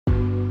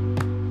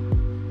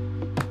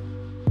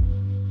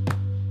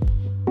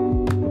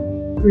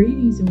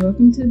Greetings and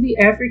welcome to the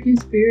African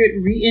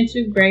Spirit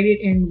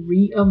Reintegrated and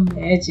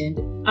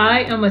Reimagined.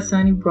 I am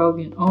Asani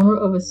Brogan, owner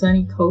of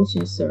Asani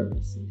Coaching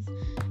Services,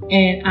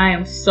 and I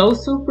am so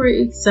super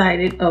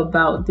excited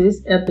about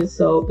this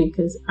episode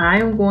because I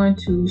am going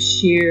to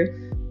share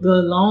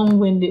the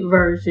long-winded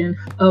version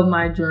of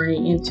my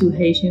journey into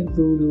Haitian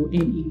Voodoo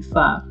and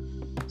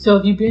Ifa. So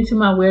if you've been to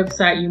my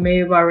website, you may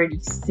have already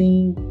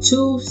seen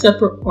two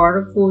separate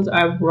articles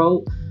I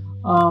wrote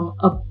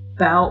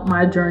about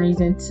my journeys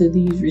into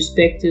these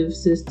respective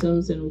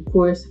systems. And of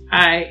course,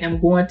 I am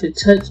going to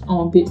touch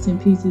on bits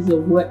and pieces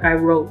of what I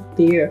wrote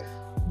there.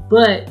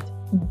 But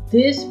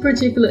this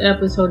particular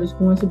episode is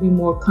going to be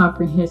more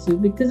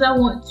comprehensive because I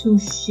want to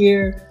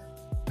share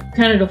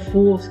kind of the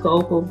full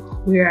scope of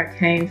where I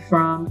came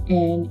from.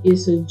 And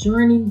it's a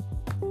journey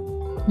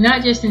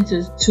not just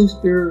into two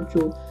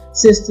spiritual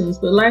systems,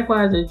 but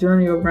likewise a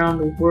journey around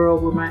the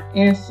world where my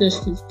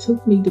ancestors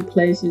took me to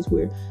places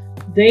where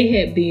they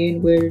had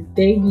been, where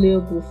they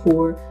lived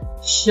before,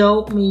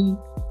 showed me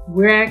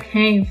where I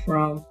came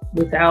from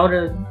without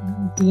a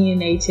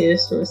DNA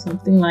test or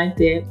something like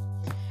that,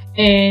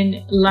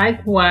 and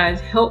likewise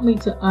helped me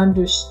to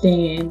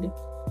understand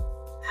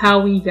how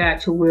we got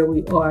to where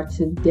we are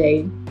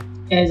today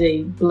as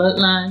a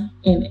bloodline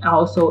and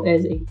also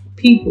as a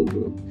people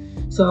group.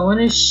 So I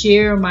want to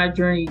share my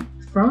journey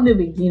from the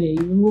beginning,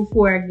 even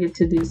before I get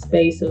to this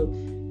space of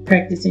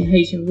practicing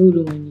Haitian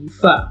Voodoo and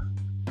Ifa.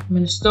 I'm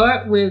going to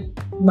start with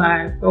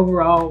my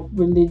overall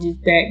religious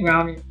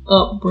background and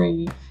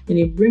upbringing, and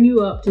then bring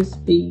you up to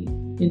speed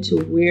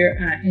into where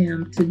I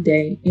am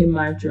today in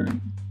my journey.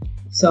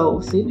 So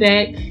sit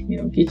back,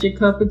 get your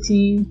cup of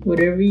tea,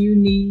 whatever you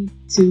need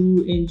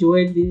to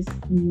enjoy this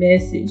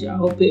message. I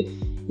hope it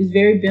is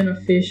very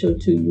beneficial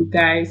to you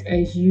guys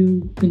as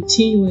you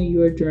continue in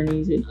your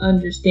journeys and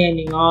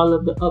understanding all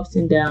of the ups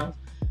and downs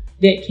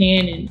that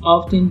can and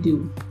often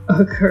do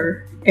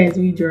occur as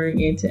we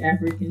journey into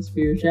African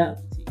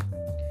spirituality.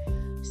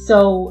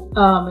 So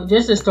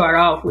just to start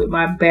off with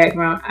my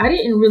background, I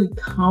didn't really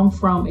come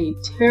from a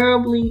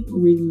terribly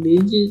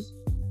religious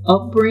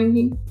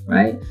upbringing,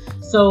 right?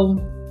 So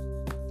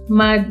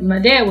my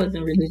dad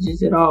wasn't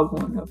religious at all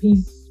growing up.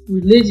 He's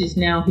religious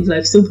now. He's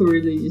like super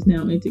religious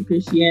now into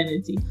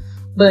Christianity.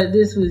 But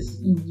this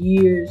was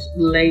years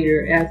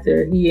later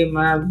after he and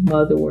my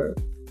mother were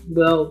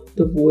well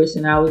divorced,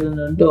 and I was an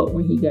adult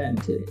when he got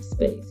into that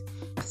space.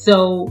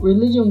 So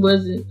religion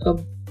wasn't a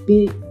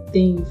big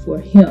thing for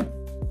him.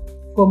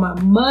 For my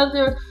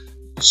mother,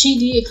 she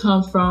did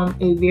come from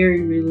a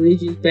very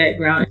religious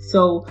background.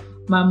 So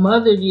my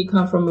mother did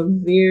come from a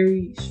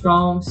very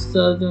strong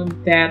Southern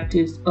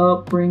Baptist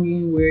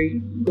upbringing where you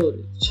go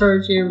to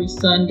church every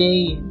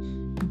Sunday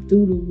and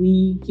through the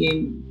week.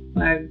 And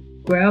my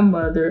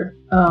grandmother,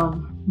 my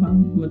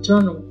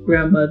maternal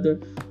grandmother,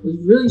 was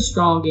really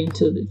strong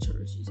into the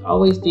church. She's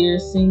always there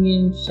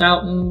singing,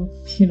 shouting,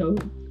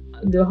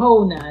 the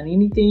whole nine.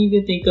 Anything you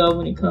can think of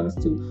when it comes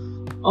to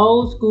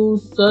old school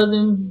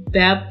Southern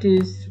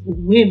Baptist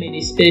women,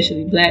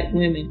 especially black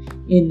women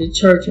in the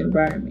church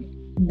environment.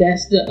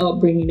 That's the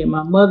upbringing that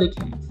my mother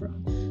came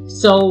from.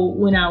 So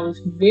when I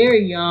was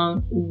very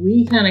young,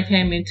 we kind of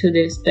came into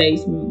that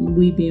space,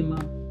 we being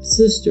my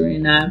sister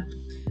and I,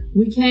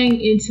 we came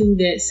into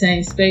that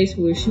same space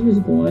where she was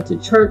going to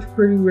church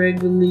pretty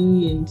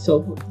regularly and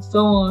so forth and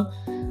so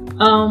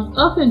on,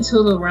 up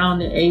until around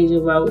the age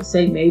of, I would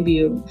say,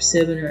 maybe a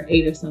 7 or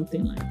 8 or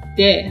something like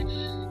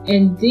that.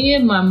 And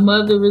then my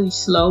mother really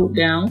slowed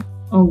down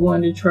on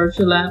going to church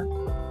a lot.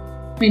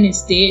 And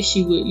instead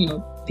she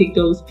would, pick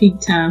those peak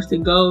times to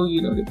go,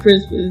 the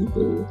Christmas,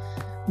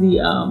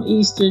 the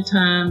Easter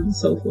time, and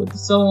so forth and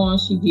so on.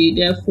 She did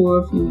that for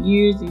a few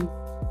years, and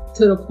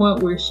to the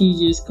point where she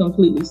just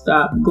completely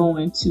stopped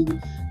going to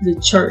the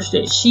church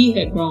that she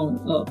had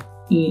grown up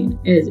in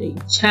as a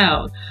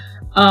child.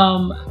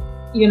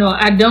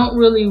 I don't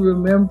really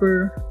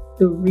remember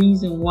the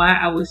reason why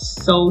I was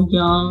so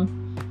young.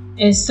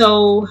 And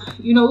so,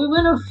 we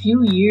went a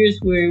few years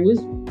where it was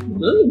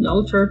really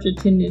no church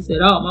attendance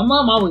at all. My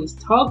mom always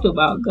talked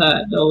about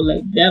God, though.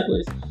 Like, that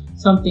was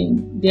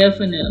something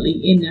definitely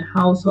in the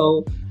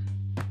household.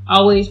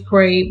 Always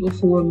prayed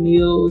before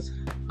meals.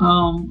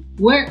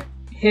 Weren't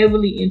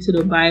heavily into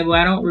the Bible.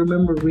 I don't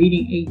remember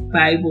reading a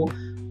Bible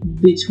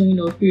between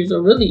those periods,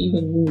 or really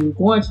even when we were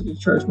going to the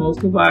church.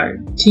 Most of our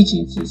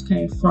teachings just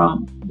came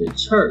from the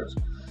church.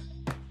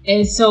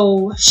 And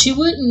so she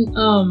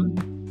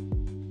wouldn't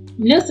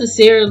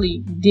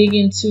necessarily dig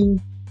into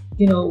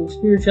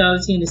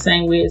spirituality in the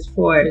same way, as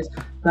far as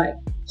like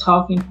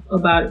talking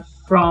about it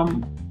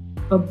from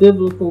a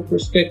biblical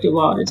perspective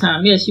all the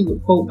time. Yes, she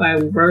would quote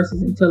Bible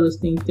verses and tell us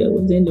things that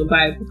was in the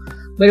Bible,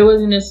 but it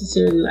wasn't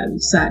necessarily like we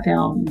sat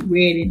down, we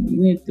read it, and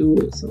we went through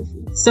it, so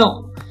forth.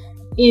 So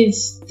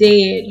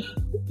instead,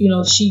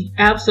 she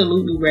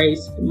absolutely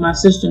raised my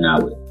sister and I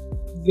with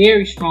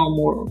very strong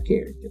moral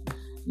character.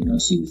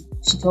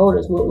 She told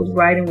us what was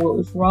right and what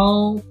was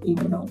wrong.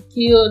 Don't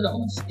kill,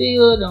 don't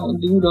steal, don't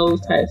do those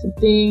types of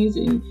things.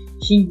 And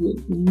she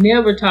would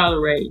never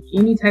tolerate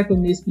any type of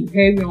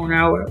misbehavior on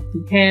our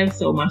behalf.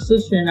 So my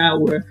sister and I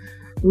were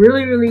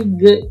really, really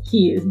good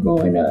kids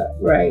growing up,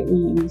 right?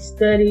 We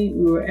studied,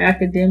 we were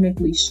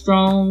academically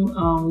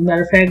strong.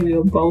 Matter of fact, we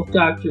were both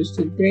doctors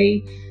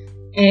today,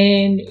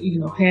 and,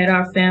 had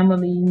our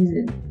families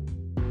and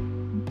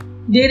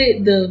did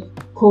it the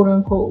quote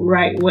unquote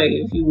right way,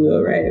 if you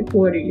will, right?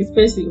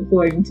 Especially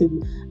according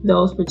to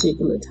those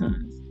particular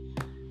times.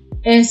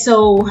 And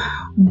so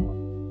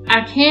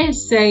I can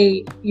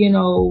say,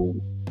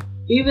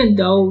 even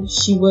though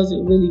she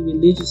wasn't really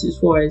religious as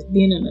far as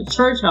being in a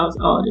church house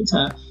all the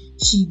time,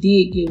 she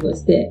did give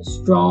us that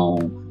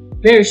strong,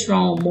 very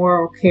strong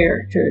moral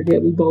character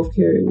that we both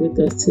carry with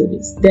us to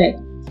this day.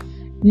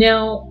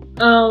 Now,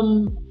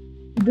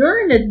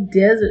 during the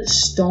Desert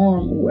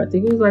Storm War, I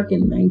think it was like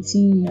in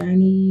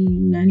 1990,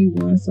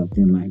 91,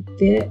 something like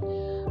that.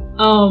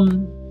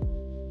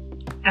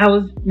 I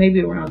was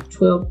maybe around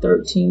 12,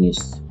 13-ish.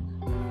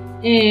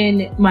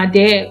 And my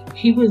dad,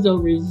 he was a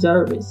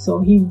reservist. So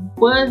he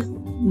was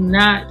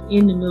not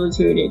in the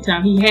military at that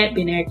time. He had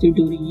been active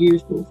duty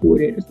years before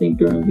that, I think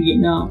during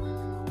Vietnam.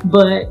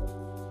 But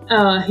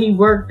he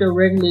worked a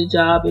regular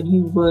job, and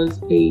he was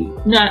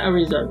not a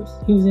reservist.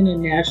 He was in the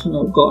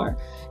National Guard.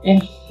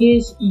 And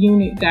his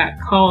unit got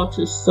called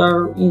to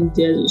serve in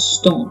Desert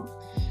Storm.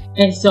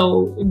 And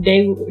so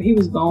he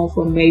was gone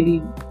for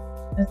maybe,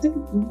 I think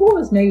it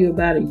was maybe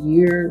about a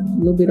year, a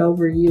little bit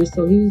over a year.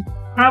 So he was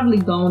probably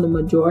gone the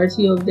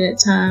majority of that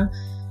time.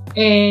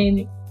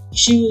 And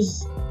she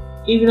was,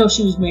 even though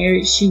she was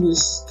married, she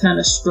was kind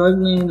of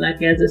struggling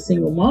like as a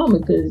single mom,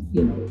 because,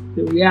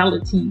 the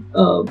reality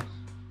of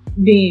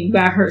being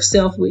by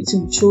herself with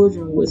 2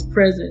 children was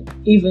present,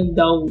 even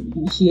though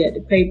she had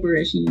the paper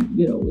and she,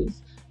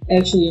 was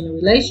actually in a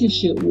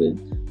relationship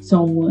with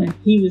someone.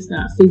 He was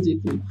not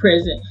physically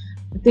present.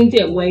 I think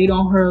that weighed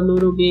on her a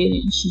little bit,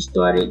 and she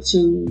started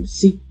to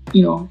seek,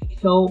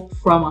 help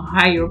from a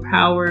higher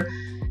power.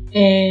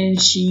 And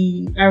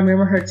I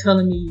remember her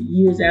telling me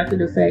years after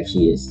the fact,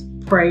 she has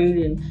prayed,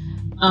 and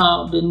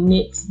the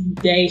next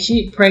day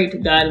she had prayed to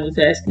God and was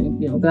asking,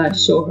 God to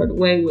show her the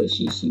way, what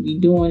she should be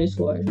doing as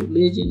far as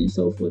religion and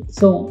so forth and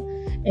so on.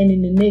 And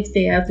then the next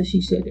day after she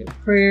said that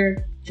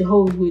prayer,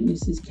 Jehovah's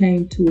Witnesses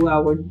came to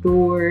our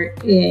door,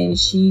 and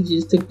she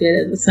just took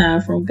that as a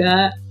sign from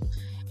God.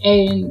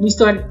 And we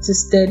started to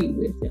study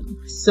with them.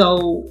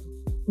 So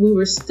we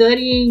were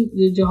studying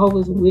the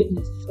Jehovah's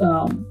Witness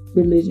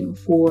religion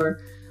for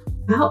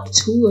about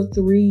 2 or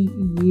 3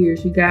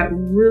 years. We got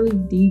really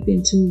deep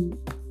into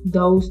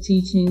those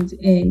teachings,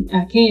 and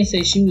I can't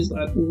say she was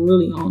like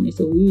really on it.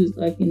 So we was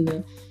like in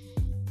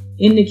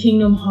the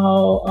Kingdom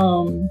Hall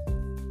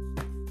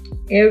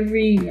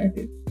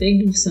they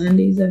do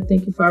Sundays, I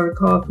think, if I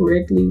recall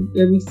correctly,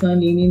 every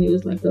Sunday. And then it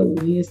was like a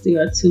Wednesday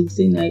or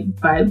Tuesday night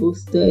Bible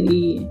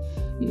study,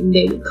 and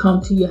they would come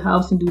to your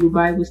house and do the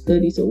Bible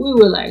study. So we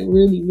were like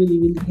really, really,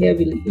 really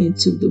heavily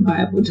into the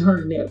Bible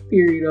during that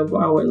period of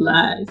our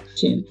lives.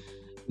 And,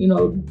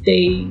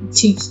 they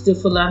teach the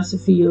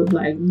philosophy of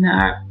like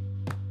not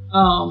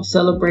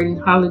celebrating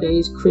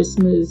holidays,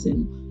 Christmas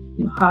and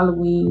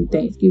Halloween,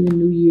 Thanksgiving,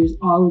 New Year's,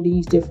 all of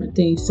these different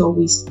things. So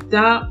we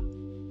stopped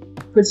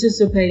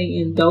participating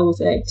in those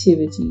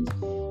activities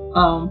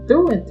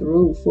through and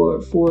through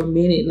for a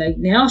minute. Like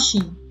now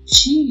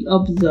she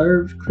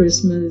observed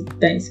Christmas,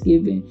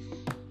 Thanksgiving,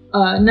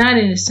 not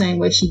in the same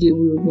way she did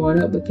when we were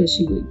growing up, because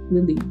she would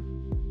really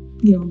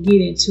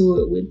get into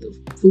it with the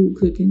food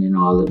cooking and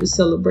all of the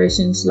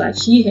celebrations like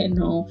she had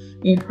known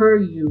in her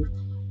youth.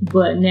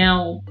 But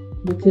now,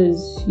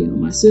 because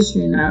my sister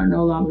and I are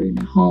no longer in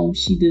the home,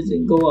 she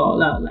doesn't go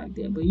all out like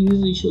that. But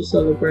usually she'll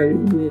celebrate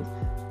it with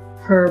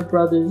her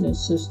brothers and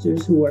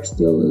sisters who are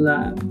still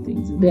alive and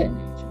things of that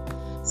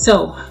nature.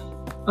 So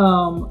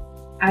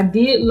I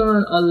did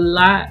learn a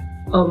lot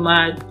of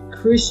my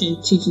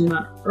Christian teachings,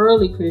 my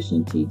early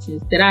Christian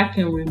teachings, that I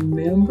can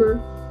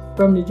remember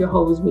from the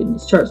Jehovah's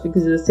Witness church.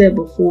 Because as I said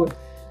before,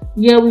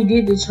 we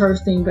did the church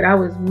thing, but I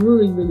was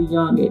really, really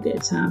young at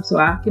that time. So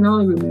I can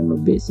only remember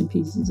bits and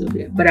pieces of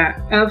that. But I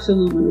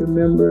absolutely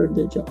remember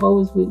the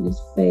Jehovah's Witness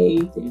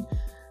faith and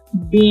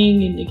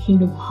being in the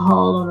Kingdom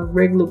Hall on a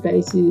regular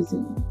basis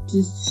and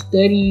just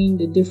studying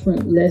the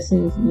different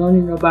lessons,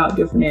 learning about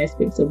different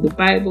aspects of the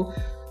Bible.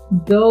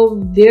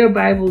 Though their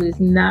Bible is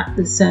not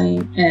the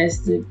same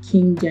as the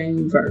King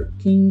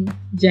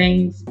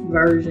James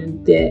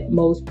version that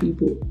most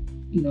people,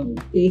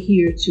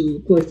 adhere to.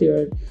 Of course,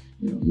 there are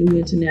New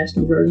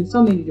International Versions,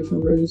 so many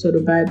different versions of the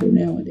Bible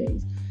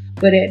nowadays.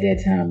 But at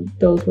that time,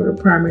 those were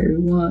the primary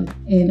ones.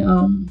 And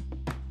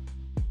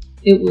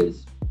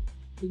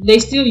they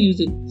still use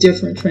a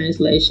different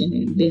translation,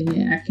 and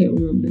then I can't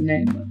remember the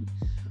name of it.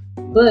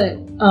 But,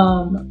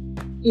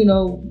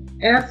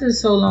 after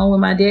so long, when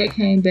my dad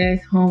came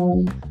back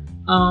home,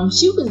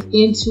 she was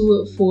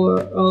into it for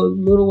a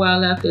little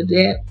while after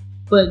that.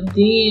 But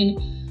then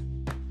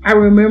I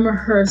remember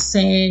her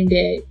saying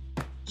that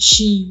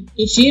she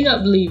ended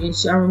up leaving.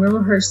 I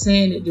remember her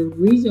saying that the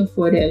reason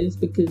for that is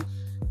because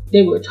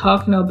they were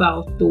talking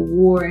about the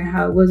war and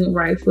how it wasn't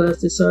right for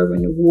us to serve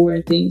in the war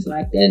and things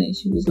like that. And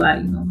she was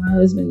like, my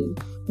husband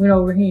went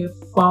over here and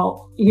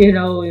fought,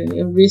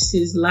 and risked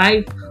his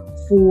life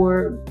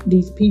for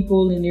these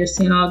people, and they're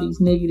saying all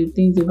these negative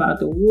things about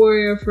the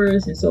war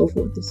efforts and so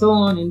forth and so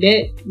on. And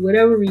that,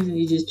 whatever reason,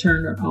 it just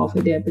turned her off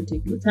at that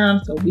particular time.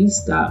 So we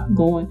stopped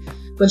going.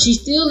 But she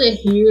still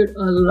adhered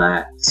a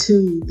lot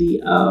to the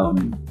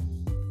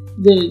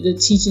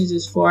teachings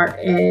as far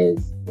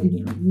as,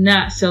 you know,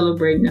 not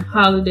celebrating the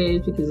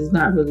holidays because it's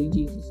not really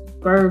Jesus'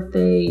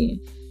 birthday,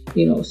 and,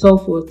 you know, so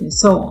forth and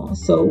so on.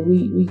 So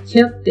we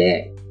kept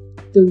that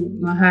through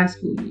my high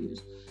school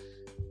years.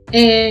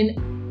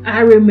 And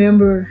I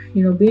remember,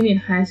 you know, being in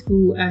high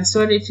school, I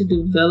started to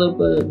develop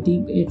a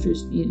deep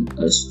interest in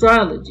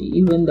astrology,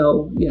 even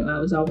though, you know, I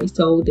was always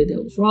told that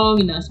was wrong.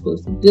 You're not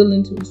supposed to deal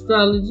into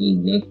astrology,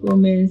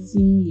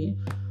 necromancy,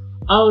 and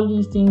all of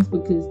these things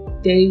because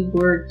they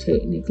were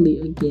technically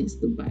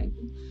against the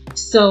Bible.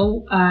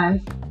 So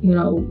I, you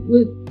know,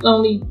 would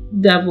only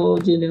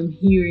divulge in them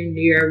here and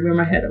there. I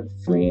remember I had a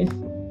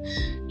friend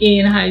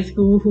in high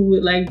school who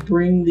would like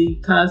bring the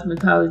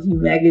cosmetology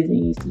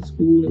magazines to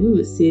school, and we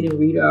would sit and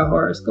read our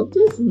horoscope.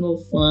 Just some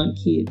little fun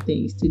kid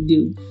things to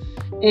do.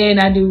 And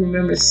I do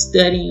remember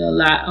studying a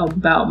lot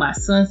about my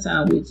sun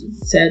sign, which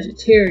is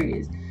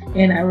Sagittarius.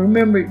 And I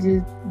remember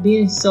just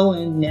being so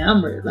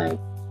enamored, like,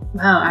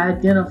 wow, I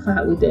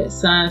identified with that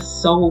sign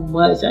so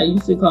much. I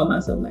used to call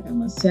myself like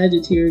I'm a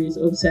Sagittarius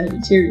of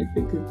Sagittarius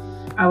because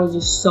I was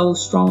just so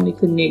strongly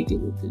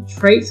connected with the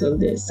traits of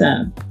that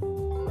sign.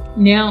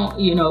 Now,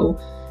 you know,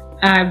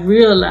 I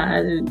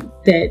realized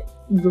that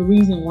the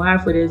reason why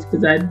for this is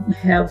because I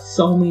have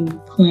so many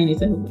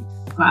planets. I have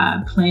like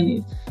 5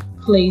 planets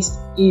placed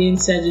in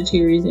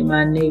Sagittarius in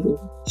my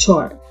natal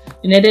chart.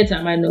 And at that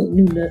time, I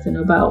knew nothing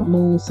about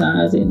moon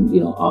signs and,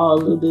 you know,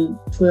 all of the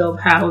 12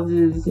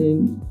 houses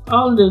and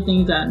all of the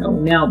things I know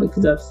now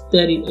because I've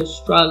studied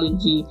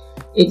astrology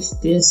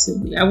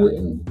extensively. I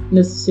wouldn't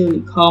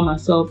necessarily call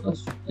myself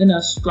an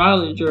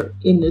astrologer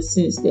in the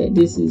sense that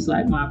this is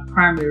like my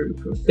primary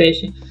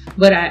profession,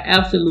 but I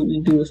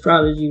absolutely do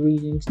astrology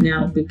readings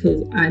now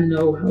because I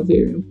know how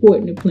very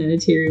important the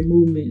planetary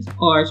movements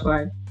are to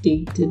our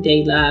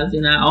day-to-day lives,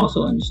 and I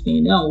also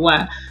understand now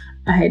why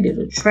I had this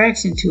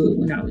attraction to it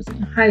when I was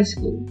in high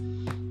school.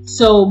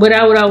 So, but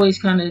I would always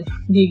kind of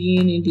dig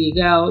in and dig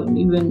out, and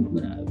even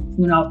when I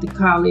went off to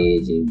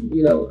college and,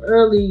 you know,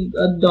 early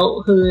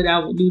adulthood, I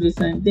would do the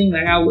same thing.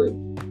 Like I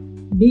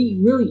would be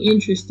really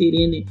interested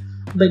in it,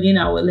 but then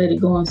I would let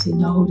it go and say,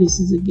 no, this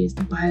is against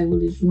the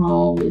Bible, it's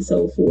wrong, and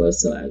so forth.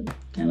 So I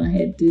kind of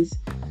had this,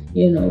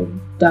 you know,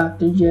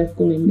 Dr.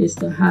 Jekyll and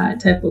Mr. Hyde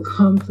type of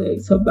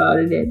complex about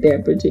it at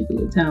that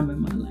particular time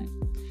in my life.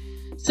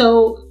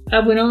 So I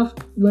went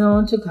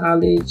on to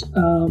college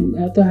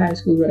after high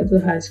school. Right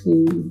after high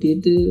school,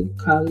 did the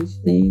college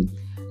thing.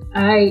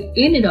 I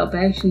ended up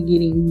actually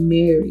getting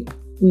married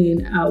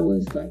when I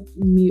was like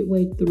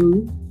midway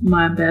through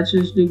my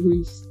bachelor's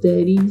degree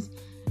studies,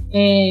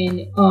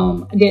 and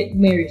that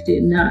marriage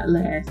did not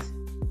last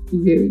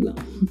very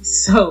long.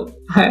 So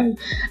I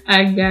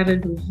got a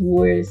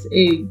divorce.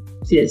 It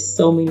just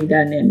so many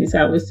dynamics.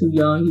 I was too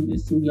young. He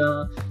was too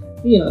young.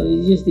 You know,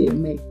 it just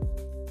didn't make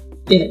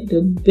that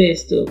the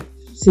best of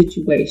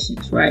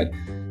situations, right?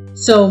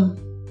 So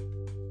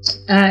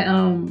I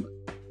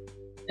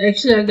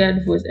got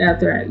divorced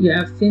after I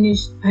had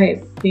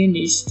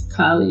finished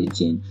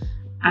college, and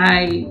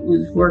I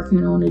was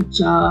working on a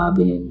job,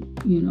 and,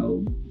 you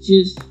know,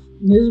 just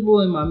miserable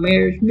in my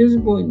marriage,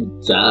 miserable in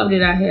the job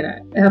that I had.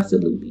 I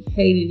absolutely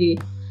hated it.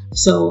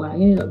 So I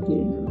ended up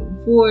getting a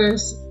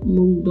divorce,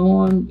 moved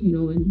on, you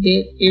know, in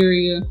that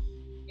area,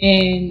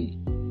 and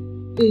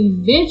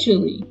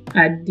eventually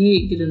I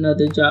did get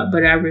another job.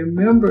 But I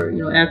remember,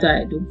 you know, after I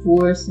had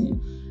divorced and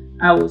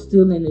I was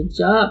still in a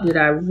job that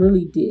I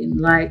really didn't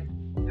like,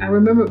 I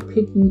remember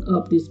picking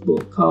up this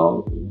book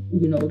called,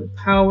 you know, The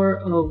Power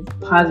of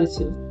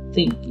Positive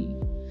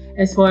Thinking.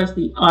 As far as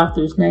the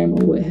author's name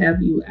or what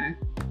have you,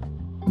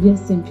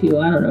 Vincent Peale,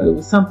 I don't know, it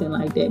was something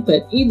like that.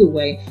 But either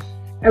way,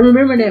 I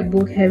remember that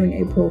book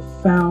having a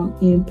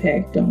profound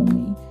impact on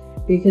me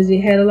because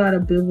it had a lot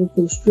of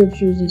biblical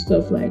scriptures and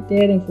stuff like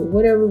that. And for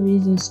whatever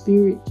reason,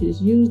 Spirit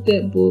just used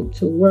that book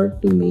to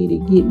work through me to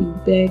get me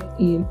back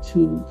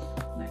into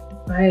like the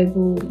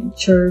Bible and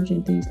church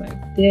and things like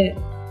that.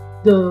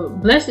 The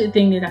blessed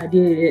thing that I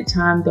did at that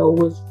time, though,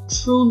 was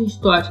truly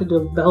start to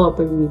develop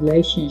a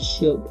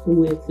relationship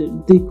with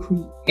the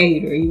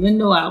Creator. Even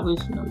though I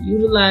was, you know,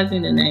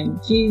 utilizing the name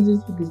of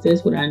Jesus because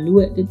that's what I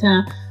knew at the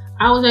time,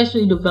 I was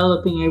actually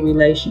developing a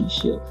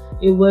relationship.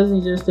 It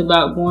wasn't just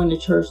about going to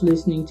church,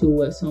 listening to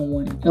what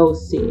someone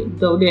else said.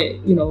 Though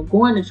that, you know,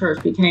 going to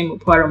church became a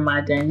part of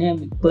my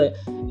dynamic, but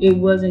it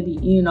wasn't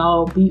the end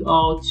all be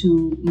all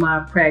to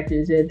my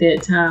practice. At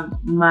that time,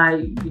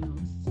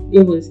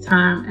 it was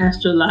time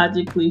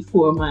astrologically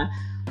for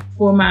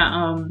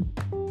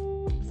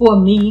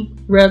me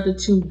rather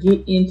to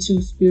get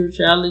into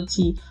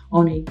spirituality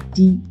on a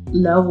deep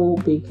level,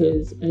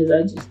 because as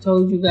I just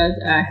told you guys,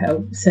 I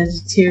have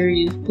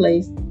Sagittarius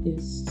placed in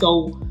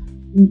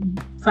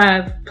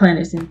 5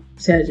 planets in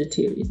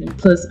Sagittarius, and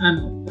plus I'm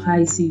a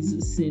Pisces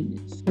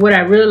ascendant. What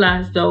I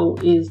realized though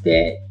is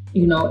that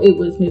it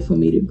was meant for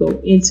me to go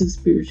into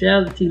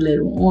spirituality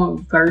later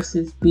on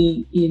versus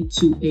being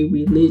into a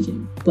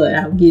religion. But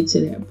I'll get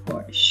to that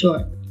part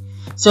shortly.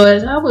 So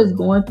as I was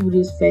going through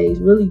this phase,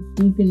 really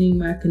deepening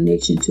my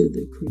connection to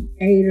the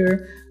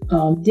Creator,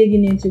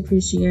 digging into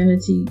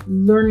Christianity,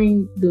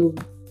 learning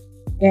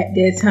at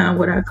that time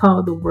what I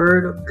call the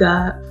Word of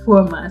God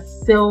for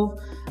myself,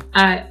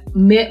 I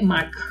met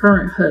my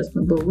current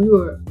husband, but we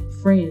were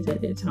friends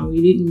at that time.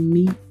 We didn't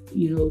meet,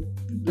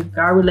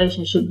 our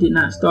relationship did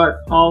not start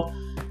off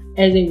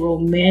as a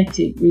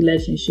romantic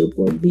relationship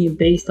or being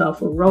based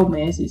off of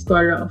romance. It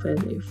started off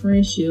as a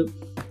friendship.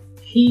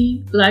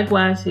 He,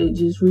 likewise, had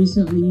just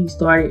recently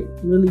started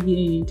really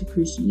getting into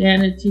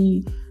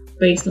Christianity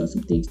based on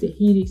some things that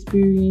he'd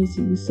experienced.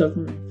 He was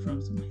suffering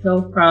from some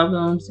health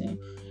problems and,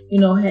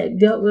 had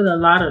dealt with a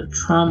lot of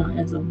trauma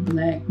as a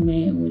Black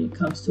man when it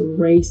comes to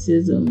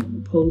racism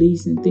and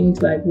police and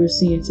things like we're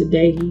seeing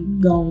today.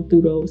 He'd gone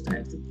through those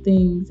types of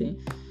things. And,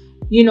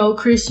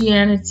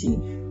 Christianity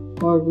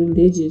or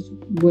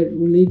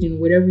religion,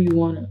 whatever you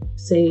want to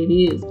say it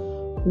is,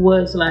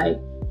 was like,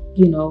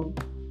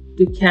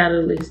 the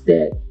catalyst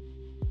that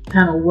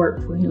kind of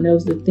worked for him. That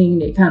was the thing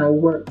that kind of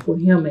worked for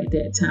him at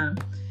that time.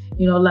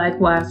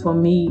 Likewise for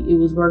me, it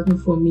was working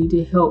for me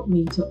to help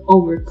me to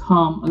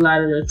overcome a lot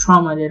of the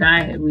trauma that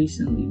I had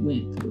recently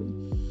went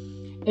through.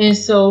 And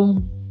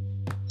so,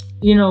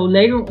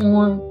 later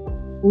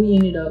on, we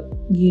ended up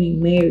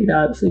getting married,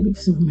 obviously,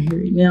 because we're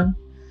married now.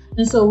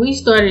 And so we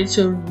started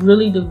to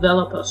really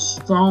develop a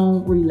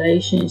strong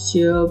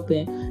relationship,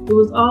 and it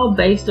was all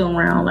based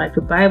around like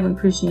the Bible and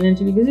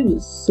Christianity because it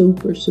was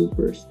super,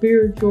 super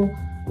spiritual.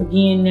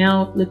 Again,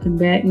 now looking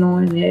back,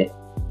 knowing that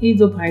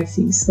he's a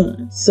Pisces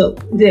sun, so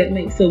that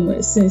makes so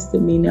much sense to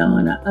me now,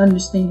 and I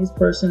understand his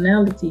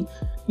personality,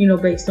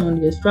 based on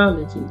the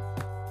astrology,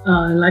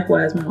 and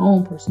likewise my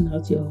own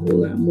personality a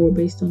whole lot more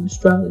based on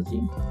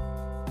astrology.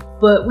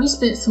 But we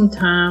spent some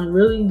time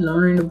really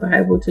learning the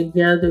Bible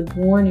together,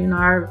 growing in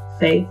our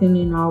faith and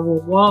in our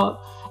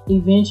walk.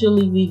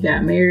 Eventually, we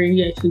got married.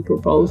 He actually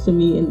proposed to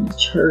me in the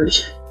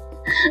church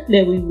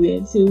that we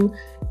went to.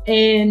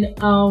 And,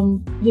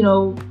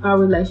 our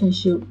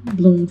relationship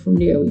bloomed from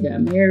there. We got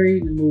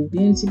married, we moved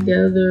in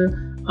together.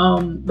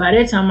 By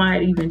that time, I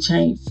had even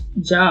changed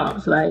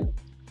jobs. Like,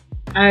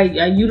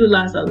 I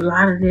utilized a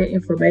lot of that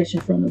information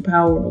from the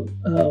power of,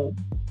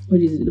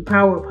 the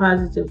power of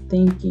positive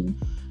thinking,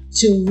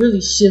 to really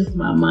shift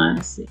my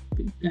mindset.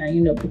 I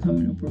ended up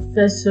becoming a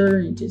professor,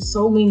 and just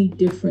so many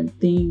different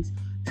things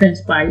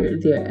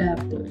transpired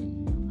thereafter.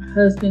 And my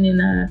husband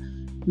and I,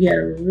 we had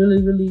a really,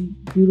 really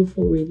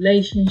beautiful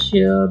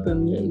relationship,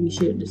 and we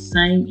shared the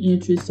same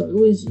interests. So it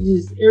was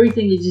just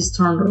everything that just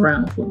turned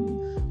around for me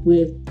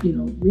with,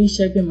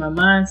 reshaping my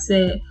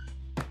mindset.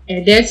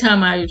 At that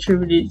time, I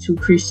attributed it to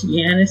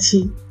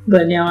Christianity,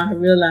 but now I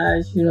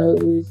realize, it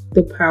was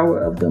the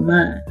power of the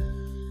mind.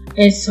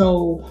 And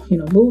so,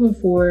 moving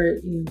forward,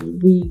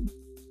 we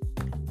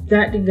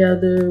got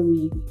together.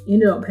 We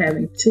ended up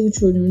having 2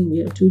 children. We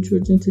have 2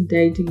 children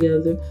today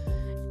together.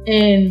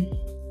 And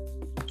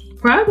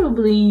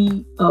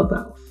probably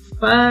about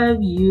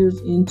 5 years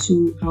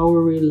into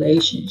our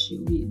relationship,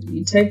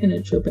 we taken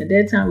a trip. At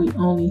that time, we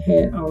only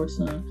had our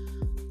son.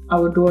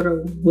 Our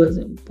daughter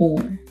wasn't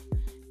born.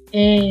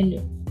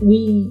 And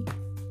we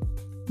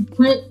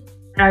went,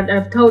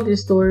 I've told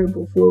this story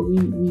before. We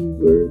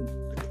were,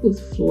 it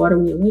was Florida.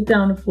 We went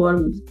down to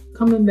Florida. We was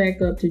coming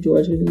back up to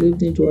Georgia. We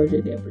lived in Georgia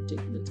at that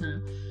particular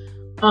time.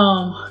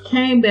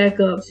 Came back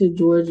up to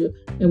Georgia,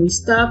 and we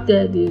stopped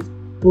at this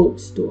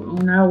bookstore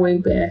on our way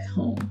back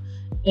home.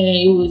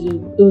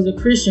 And it was a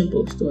Christian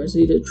bookstore, so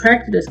it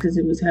attracted us because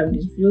it was having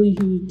this really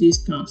huge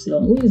discount sale.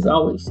 And we was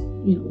always,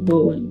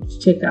 go and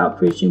check out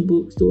Christian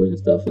bookstores and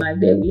stuff like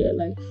that. We had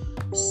like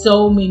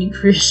so many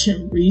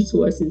Christian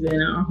resources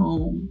in our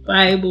home,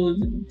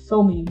 Bibles, and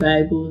so many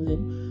Bibles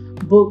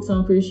and books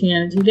on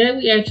Christianity that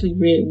we actually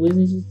read. It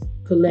wasn't just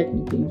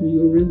collecting things. We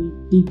were really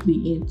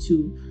deeply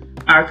into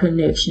our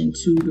connection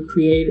to the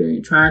Creator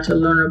and trying to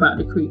learn about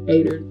the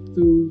Creator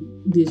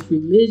through this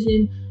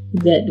religion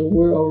that the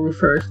world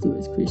refers to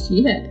as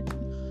Christianity.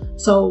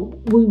 So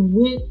we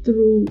went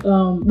to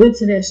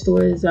that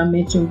store, as I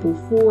mentioned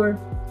before.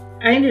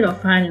 I ended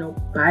up finding a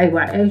Bible.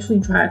 I actually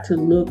tried to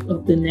look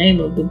up the name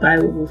of the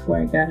Bible before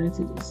I got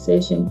into this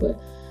session, but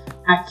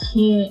I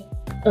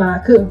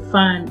couldn't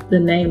find the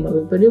name of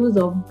it. But it was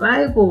a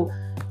Bible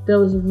that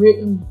was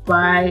written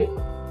by,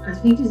 I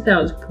think this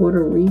guy was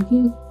Puerto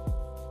Rican,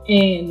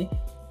 and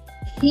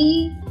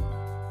he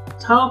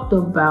talked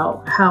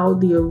about how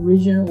the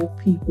original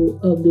people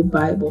of the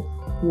Bible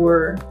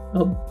were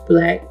a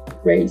Black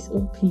race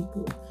of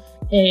people.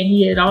 And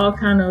he had all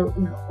kind of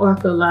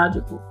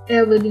archaeological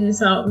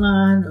evidence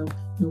outlined of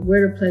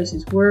where the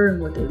places were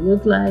and what they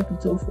looked like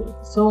and so forth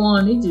and so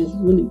on. It just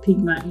really piqued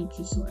my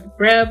interest. So I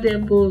grabbed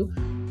that book.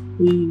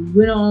 We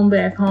went on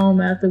back home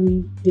after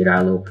we did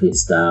our little pit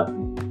stop.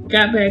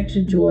 Got back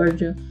to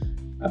Georgia.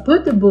 I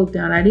put the book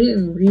down. I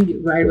didn't read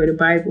it right away, the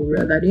Bible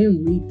rather. I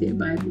didn't read the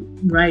Bible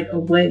right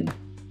away.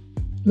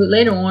 But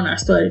later on, I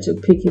started to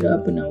pick it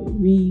up and I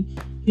would read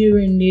here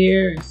and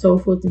there and so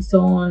forth and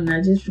so on. And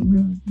I just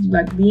remember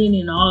like being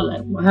in awe,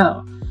 like,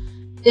 wow.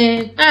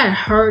 And I had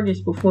heard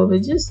this before,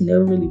 but just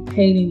never really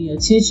paid any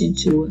attention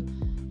to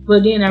it.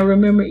 But then I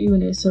remember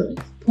even at certain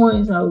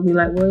points, I would be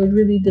like, well, it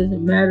really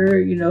doesn't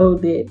matter,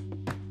 that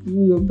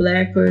we were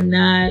black or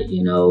not.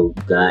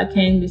 God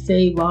came to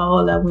save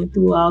all. I went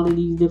through all of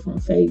these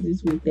different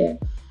phases with that.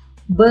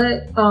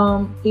 But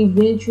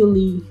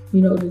eventually,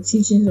 the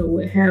teachings or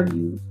what have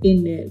you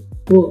in that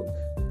book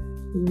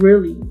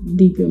really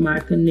deepened my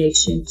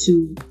connection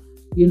to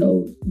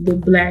the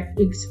black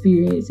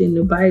experience in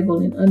the Bible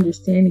and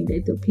understanding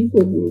that the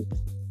people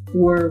groups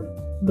were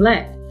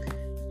black.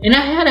 And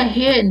I had a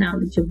head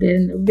knowledge of that,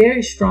 and a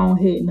very strong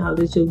head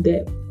knowledge of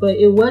that. But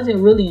it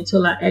wasn't really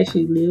until I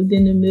actually lived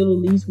in the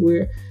Middle East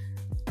where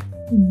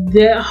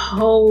that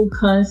whole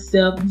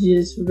concept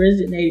just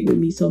resonated with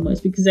me so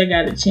much, because I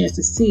got a chance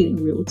to see it in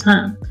real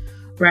time,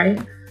 right?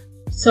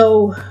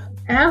 So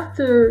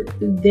after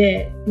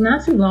that,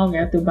 not too long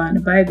after buying the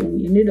Bible,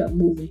 we ended up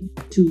moving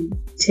to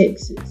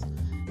Texas.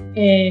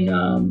 And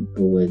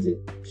what was it?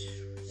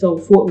 So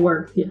Fort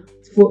Worth,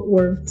 Fort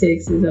Worth,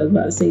 Texas. I was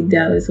about to say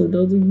Dallas. So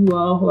those of you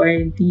all who are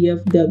in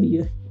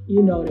DFW,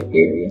 you know the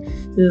area.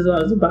 This is what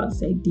I was about to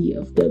say,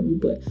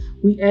 DFW. But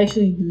we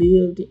actually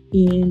lived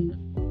in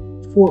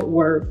Fort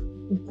Worth.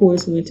 Of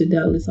course, went to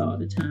Dallas all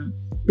the time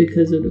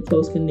because of the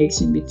close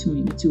connection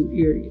between the two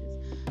areas.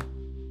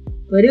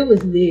 But it was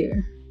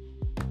there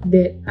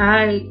that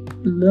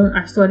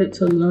I started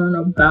to learn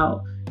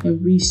about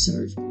and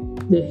research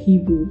the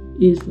Hebrew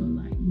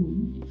Israelite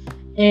movement.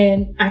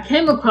 And I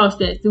came across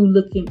that through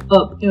looking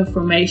up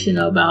information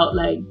about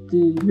like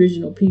the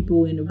original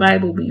people in the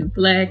Bible being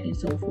black and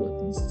so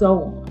forth and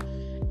so on.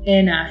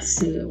 And I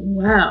said,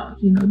 wow,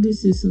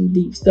 this is some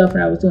deep stuff.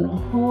 And I was doing a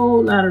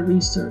whole lot of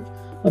research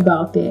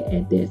about that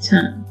at that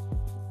time.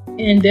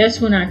 And that's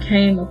when I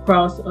came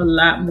across a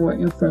lot more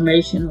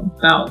information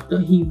about the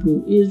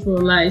Hebrew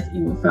Israelites.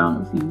 Even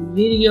found a few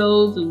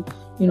videos. And,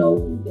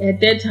 at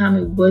that time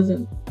it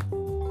wasn't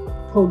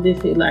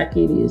prolific like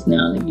it is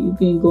now. Like you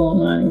can go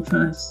online and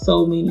find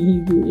so many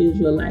Hebrew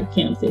Israelite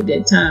camps. At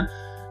that time,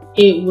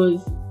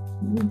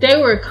 they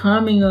were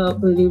coming up,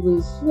 but it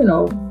was,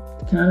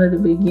 kind of the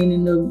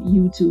beginning of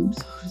YouTube,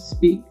 so to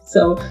speak.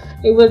 So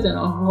it wasn't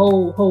a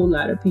whole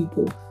lot of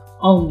people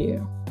on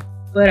there.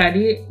 But I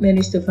did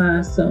manage to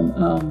find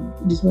some,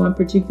 just one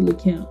particular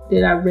camp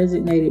that I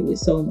resonated with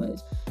so much.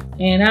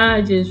 And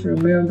I just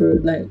remember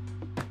like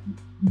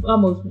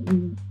almost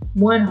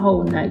one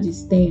whole night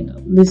just staying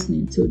up,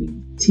 listening to the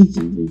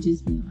teachings and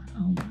just being like,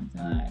 oh my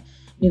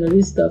God,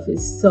 this stuff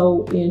is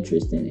so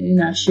interesting.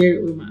 And I shared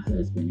it with my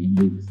husband and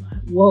he was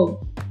like,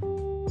 whoa.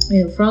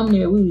 And from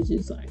there, we was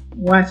just like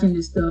watching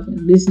this stuff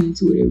and listening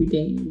to it every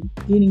day and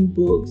getting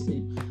books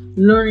and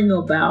learning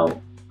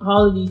about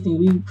all of these things.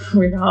 We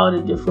read all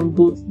the different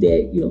books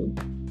that,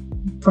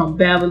 from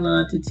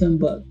Babylon to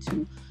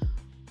Timbuktu,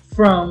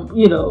 from,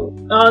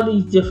 all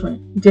these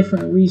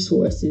different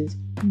resources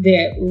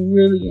that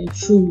really and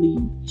truly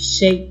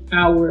shape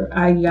our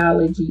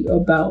ideology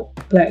about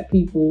black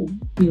people,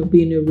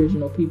 being the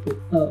original people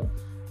of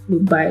the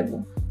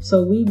Bible.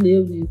 So we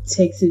lived in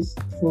Texas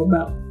for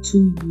about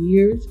 2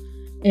 years.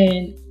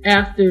 And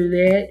after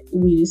that,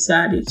 we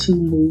decided to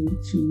move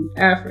to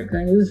Africa.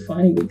 And it was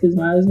funny because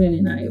my husband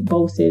and I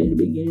both said in the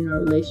beginning of our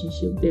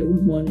relationship that we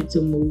wanted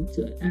to move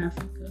to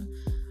Africa.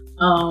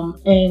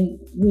 And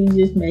we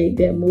just made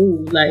that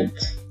move. Like,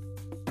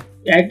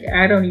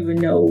 I don't even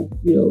know,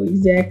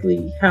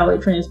 exactly how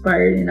it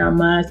transpired in our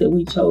minds that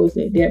we chose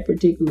at that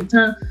particular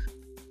time.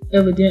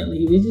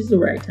 Evidently, it was just the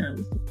right time. It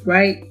was the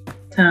right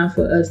time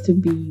for us to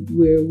be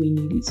where we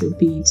needed to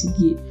be to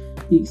get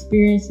the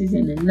experiences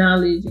and the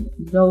knowledge and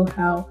the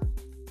know-how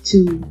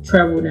to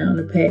travel down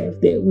the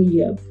path that we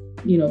have,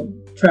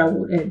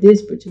 traveled at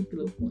this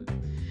particular point.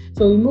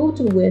 So we moved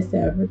to West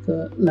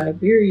Africa,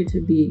 Liberia to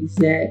be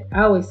exact.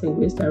 I always say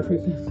West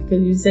Africa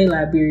because you say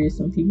Liberia,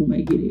 some people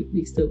may get it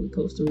mixed up with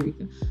Costa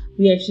Rica.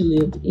 We actually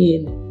lived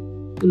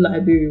in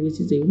Liberia, which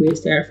is a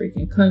West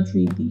African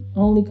country, the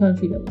only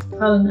country that was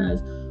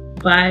colonized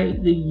by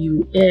the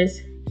U.S.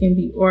 Can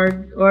be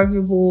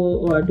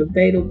arguable or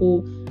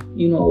debatable.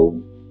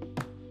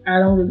 I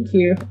don't really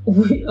care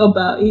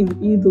about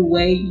either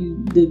way.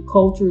 The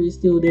culture is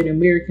still that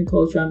American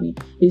culture. I mean,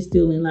 it's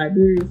still in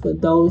Liberia for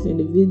those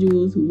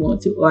individuals who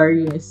want to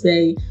argue and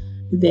say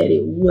that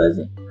it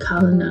wasn't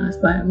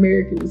colonized by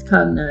America. It was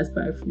colonized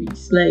by a free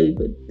slave,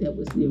 but that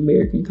was the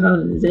American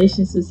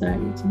Colonization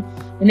Society.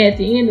 And at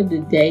the end of the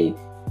day,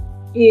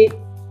 it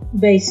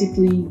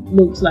basically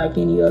looks like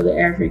any other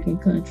African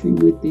country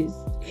with this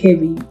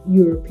heavy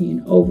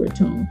European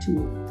overtone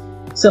to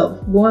it.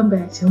 So going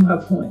back to my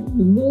point,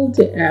 we moved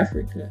to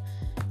Africa,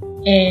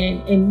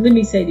 and let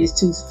me say this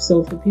too.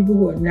 So for people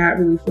who are not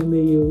really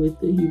familiar with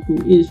the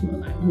Hebrew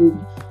Israelite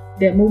movement,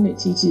 that movement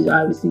teaches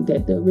obviously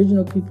that the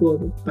original people of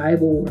the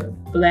Bible were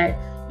black.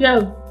 You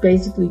have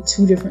basically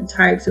two different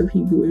types of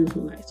Hebrew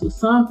Israelites. So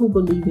some who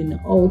believe in the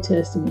Old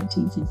Testament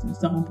teachings and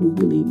some who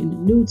believe in the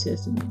New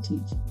Testament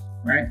teachings,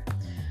 right?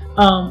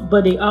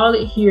 But they all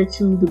adhere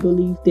to the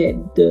belief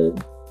that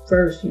the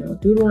first,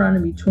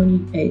 Deuteronomy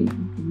 28, you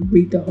can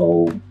read the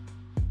whole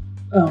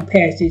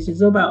passage,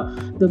 is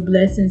about the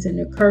blessings and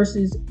the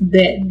curses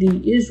that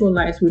the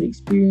Israelites would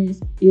experience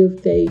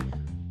if they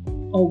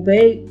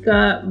obeyed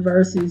God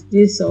versus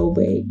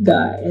disobeyed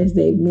God as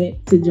they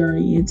went to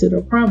journey into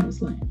the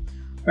promised land,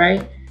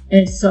 right?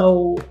 And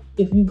so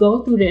if you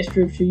go through that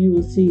scripture, you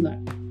will see like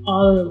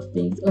all of those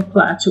things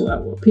apply to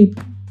our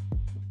people.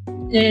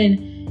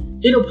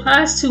 And it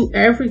applies to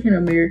African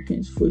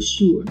Americans for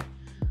sure.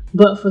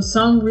 But for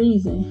some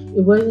reason,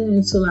 it wasn't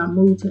until I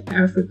moved to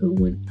Africa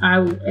when I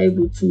was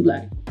able to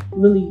like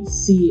really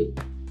see it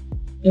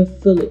and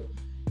feel it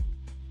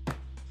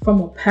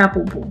from a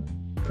palpable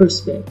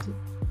perspective.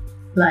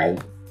 Like,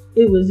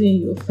 it was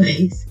in your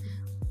face.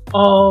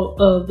 All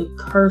of the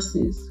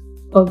curses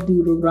of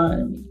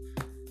Deuteronomy,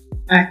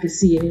 I could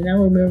see it. And I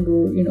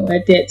remember,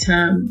 at that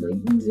time,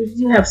 like,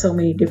 you have so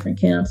many different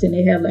camps, and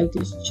they have like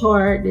this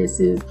chart that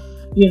says,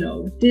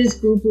 this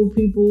group of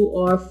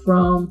people are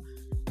from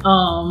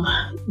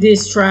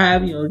this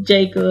tribe,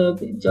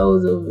 Jacob and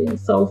Joseph and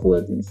so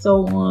forth and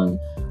so on,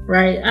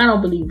 right? I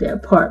don't believe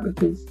that part,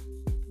 because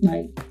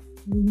like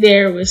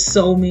there were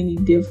so many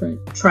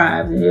different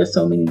tribes and there's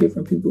so many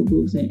different people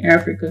groups in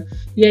Africa.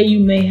 Yeah,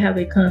 you may have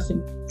a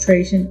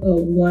concentration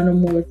of one or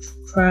more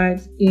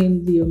tribes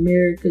in the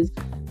Americas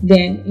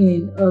than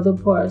in other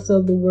parts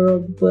of the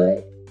world,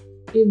 but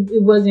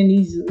it wasn't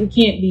easy. It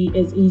can't be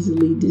as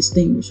easily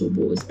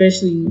distinguishable,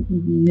 especially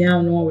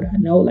now knowing what I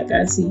know. Like,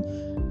 I see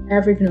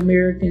African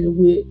Americans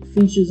with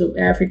features of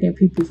African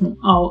people from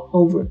all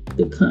over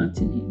the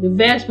continent. The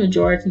vast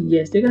majority,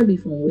 yes, they're going to be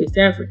from West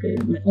Africa.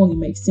 It only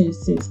makes sense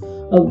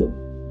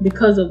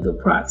because of the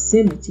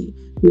proximity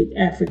with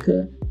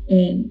Africa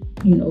and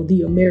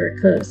the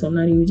Americas. So I'm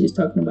not even just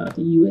talking about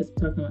the U.S.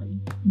 I'm talking about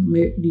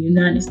the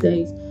United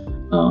States,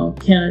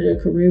 Canada,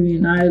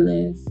 Caribbean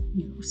islands,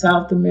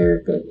 South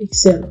America,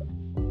 etc.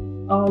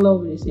 All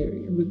over this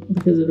area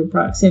because of the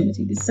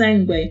proximity. The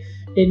same way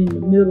that in the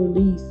Middle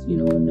East,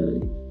 in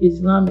the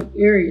Islamic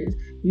areas,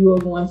 you are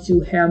going to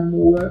have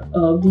more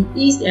of the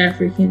East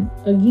African,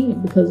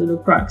 again, because of the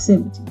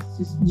proximity. It's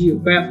just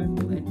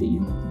geographical at the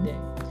end of the day.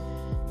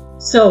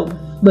 So,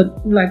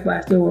 but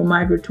likewise, there were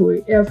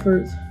migratory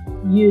efforts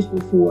years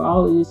before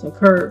all of this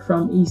occurred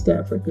from East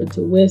Africa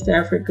to West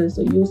Africa.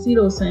 So you'll see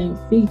those same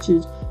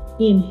features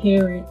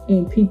inherent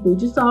in people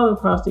just all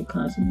across the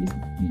continent.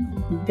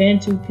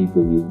 Bantu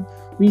people, you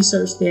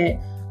research that.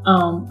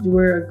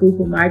 We're a group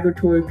of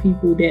migratory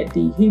people that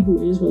the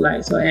Hebrew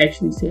Israelites are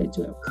actually said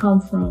to have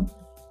come from.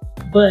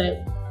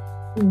 But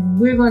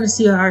we're going to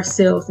see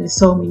ourselves in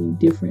so many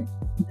different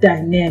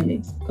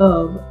dynamics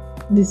of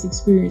this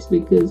experience,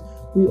 because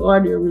we are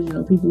the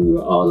original people. We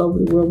were all over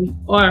the world. We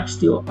are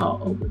still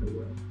all over the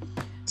world.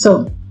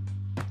 So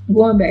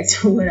going back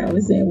to what I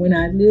was saying, when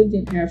I lived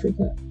in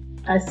Africa,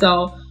 I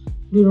saw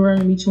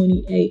Deuteronomy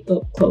 28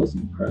 up close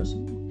and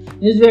personal.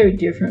 It's very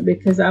different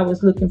because I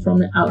was looking from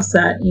the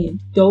outside in.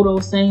 Though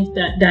those same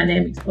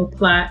dynamics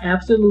apply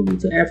absolutely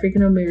to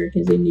African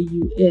Americans in the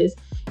U.S.,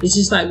 it's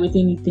just like with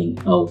anything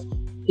else.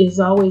 It's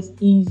always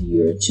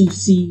easier to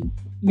see,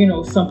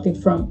 something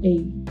from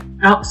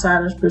a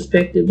outsider's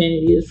perspective than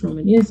it is from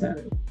an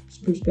insider's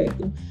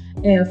perspective.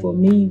 And for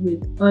me,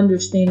 with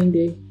understanding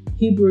the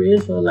Hebrew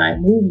Israelite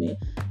movement,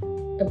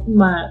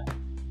 my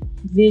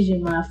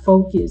vision, my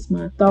focus,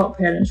 my thought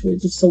patterns were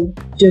just so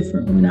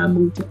different when I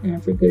moved to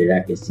Africa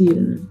that I could see it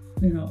in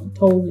a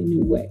totally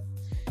new way.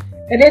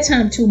 At that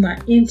time too, my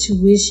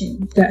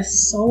intuition got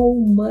so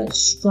much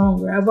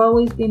stronger. I've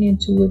always been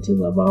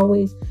intuitive. I've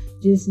always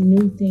just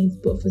knew things,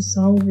 but for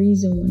some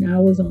reason when I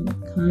was on the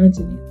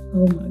continent,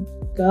 oh my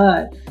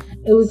God,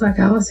 it was like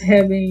I was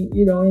having,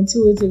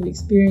 intuitive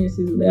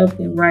experiences left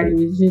and right. It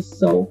was just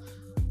so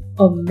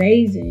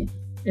amazing.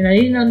 And I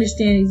didn't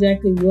understand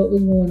exactly what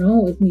was going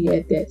on with me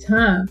at that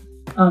time,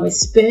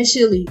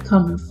 especially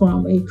coming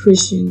from a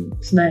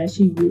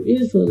Christian/Hebrew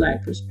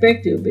Israelite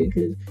perspective,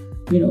 because,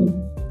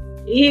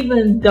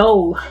 even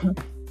though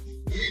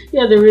you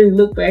have to really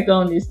look back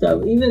on this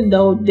stuff, even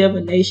though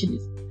divination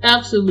is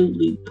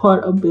absolutely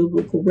part of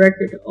biblical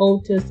record, the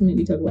Old Testament,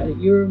 we talk about the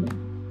Urim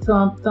and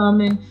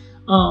Thummim,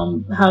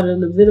 how the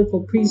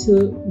Levitical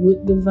priesthood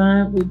would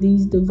divine with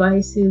these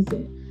devices,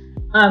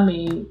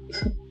 and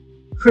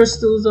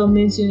crystals are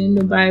mentioned in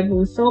the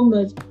Bible.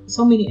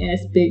 So many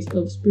aspects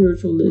of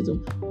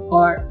spiritualism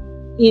are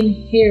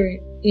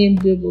inherent in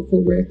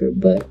biblical record,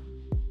 but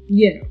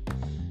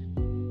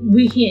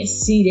we can't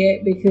see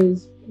that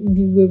because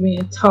we're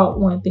being taught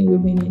one thing, we're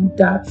being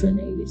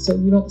indoctrinated. So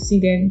you don't see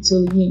that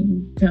until, again,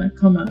 you kind of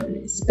come out of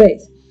that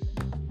space.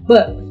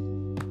 But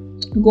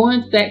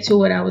going back to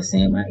what I was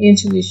saying, my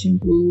intuition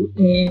grew,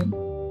 and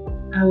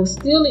I was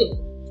still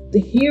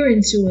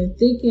adhering to and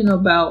thinking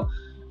about,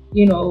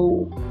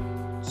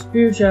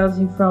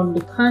 spirituality from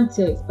the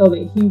context of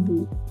a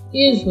Hebrew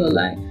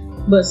Israelite,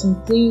 but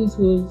some things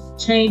was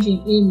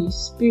changing in me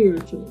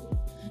spiritually.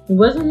 It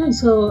wasn't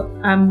until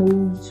I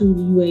moved to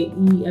the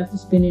UAE after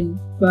spending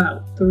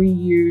about 3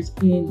 years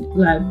in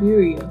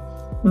Liberia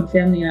my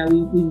family and I,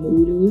 we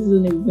moved. It was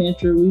an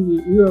adventure. We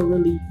were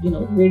really,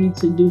 ready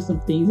to do some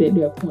things at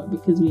that point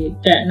because we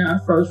had gotten our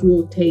first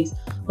real taste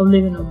of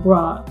living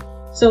abroad.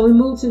 So we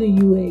moved to the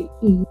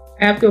UAE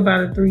after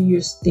about a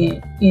 3-year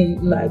stint in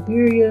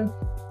Liberia.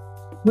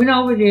 Went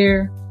over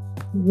there,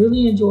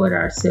 really enjoyed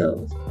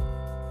ourselves.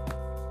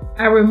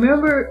 I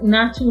remember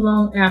not too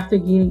long after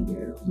getting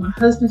there, my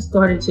husband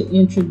started to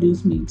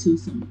introduce me to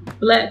some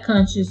Black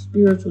conscious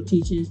spiritual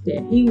teachings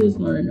that he was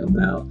learning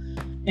about,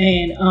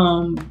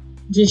 and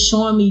just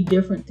showing me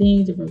different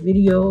things, different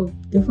videos,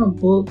 different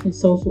books, and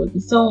so forth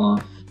and so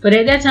on. But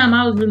at that time,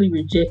 I was really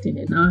rejecting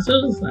it. Now, so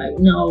it was like,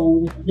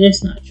 no,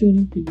 that's not true.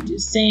 These people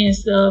just saying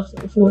stuff,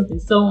 so forth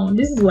and so on.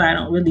 This is why I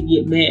don't really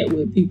get mad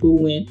with people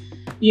when,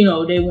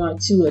 they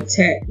want to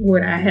attack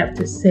what I have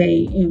to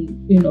say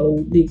and,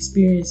 the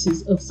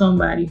experiences of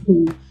somebody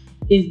who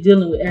is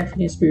dealing with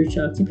African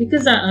spirituality,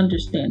 because I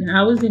understand.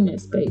 I was in that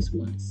space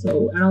once,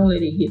 so I don't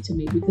let it get to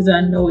me, because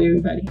I know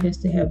everybody has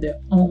to have their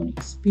own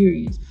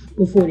experience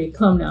before they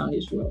come down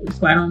this road.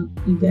 So I don't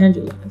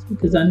evangelize,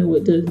 because I know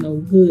it does no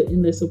good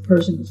unless a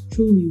person is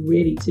truly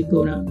ready to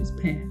go down this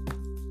path.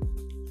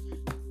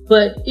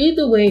 But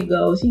either way it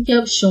goes, he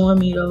kept showing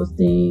me those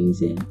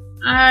things, and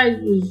I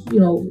was,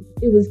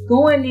 it was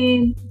going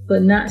in,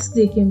 but not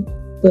sticking,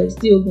 but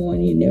still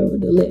going in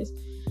nevertheless.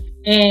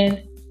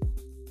 And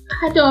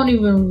I don't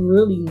even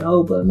really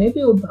know, but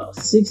maybe about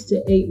 6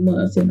 to 8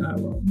 months into our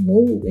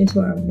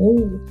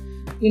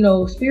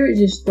move, Spirit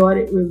just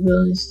started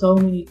revealing so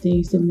many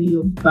things to me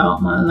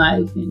about my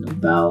life and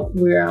about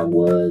where I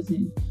was.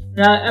 And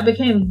I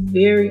became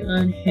very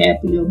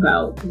unhappy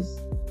about just,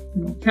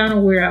 kind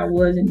of where I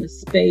was in the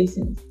space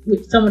and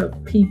with some of the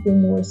people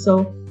more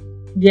so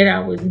that I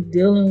was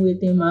dealing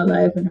with in my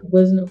life. And I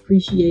wasn't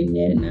appreciating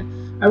that.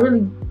 And I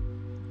really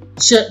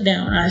shut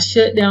down. I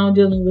shut down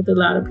dealing with a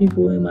lot of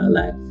people in my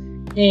life.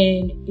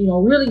 And,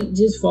 really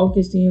just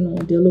focused in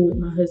on dealing with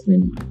my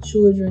husband and my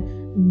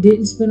children.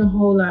 Didn't spend a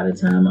whole lot of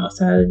time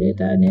outside of that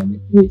dynamic,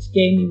 which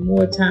gave me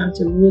more time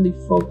to really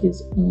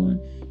focus on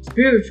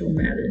spiritual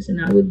matters. And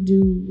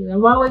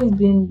I've always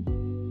been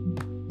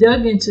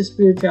dug into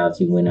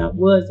spirituality when I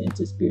was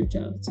into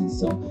spirituality.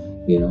 So,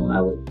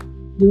 I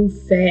would do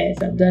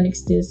fast. I've done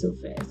extensive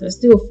fast. I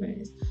still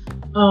fast.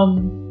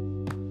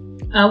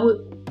 I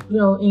would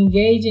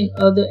engage in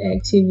other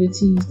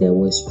activities that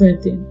would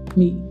strengthen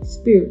me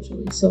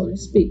spiritually, so to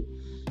speak.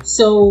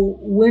 So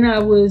when I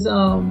was,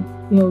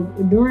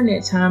 during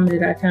that time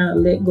that I kind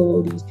of let go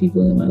of these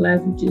people in my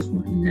life who just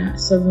were not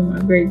serving my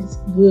greatest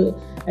good,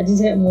 I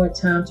just had more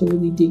time to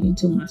really dig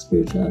into my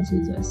spirituality,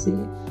 as I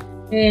said.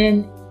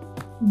 And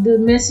the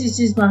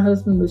messages my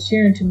husband was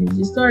sharing to me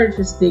just started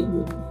to stick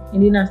with me.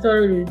 And then I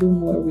started to do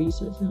more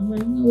research. And I'm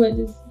like, what,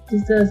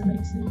 this does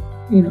make sense,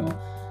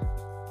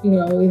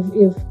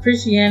 If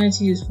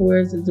Christianity is for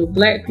us as a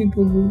Black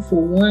people group,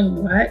 for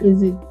one, why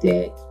is it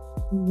that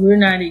we're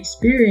not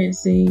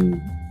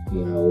experiencing,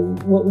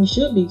 what we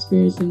should be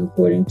experiencing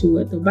according to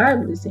what the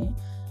Bible is saying?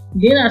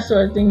 Then I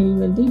started thinking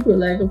even deeper,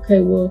 like,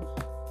 okay, well,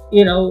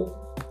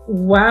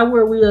 why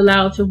were we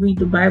allowed to read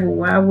the Bible?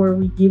 Why were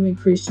we given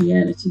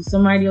Christianity?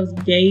 Somebody else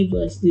gave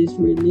us this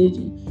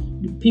religion.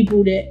 The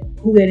people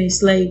who had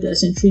enslaved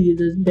us and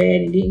treated us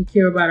bad and didn't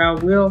care about our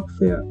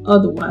welfare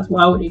otherwise,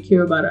 why would they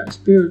care about our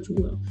spiritual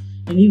wealth?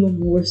 And even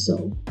more so,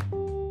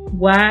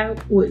 why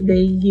would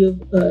they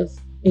give us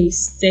a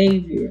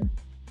savior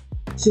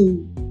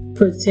to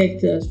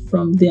protect us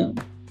from them,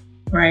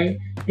 right?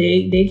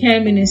 They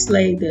came and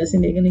enslaved us,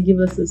 and they're going to give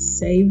us a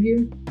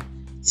savior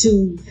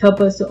to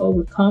help us to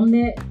overcome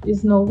that?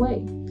 There's no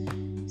way.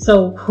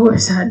 So, of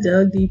course, I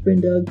dug deeper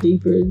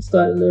and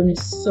started learning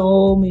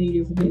so many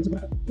different things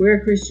about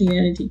where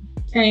Christianity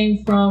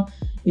came from,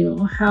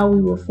 how we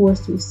were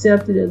forced to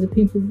accept it as a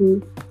people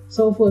group,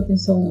 so forth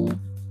and so on.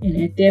 And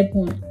at that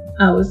point,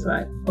 I was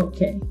like,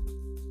 okay,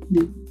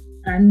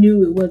 I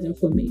knew it wasn't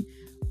for me,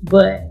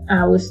 but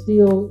I was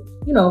still,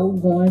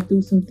 going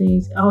through some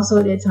things. Also,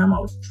 at that time, I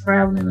was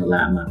traveling a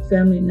lot. My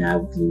family and I,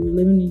 we were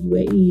living in the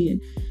UAE,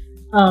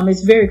 and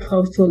it's very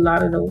close to a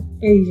lot of the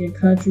Asian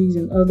countries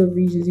and other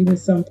regions, even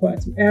some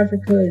parts of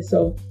Africa. And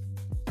so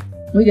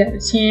we got a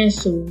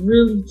chance to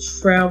really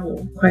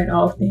travel quite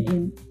often.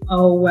 And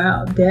oh,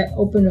 wow, that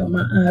opened up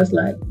my eyes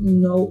like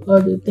no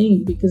other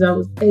thing, because I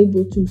was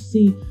able to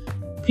see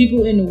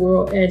people in the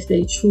world as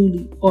they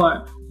truly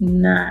are,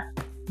 not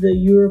the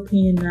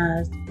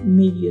Europeanized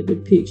media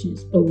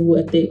depictions of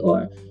what they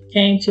are.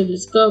 Came to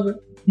discover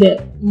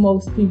that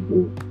most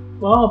people,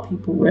 all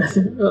people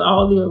rather,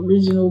 all the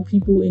original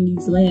people in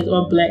these lands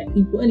are Black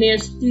people, and they're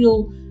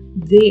still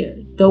there,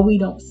 though we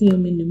don't see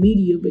them in the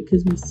media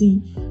because we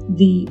see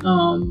the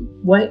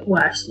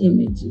whitewashed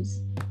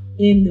images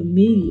in the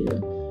media.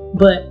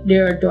 But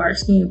there are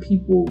dark-skinned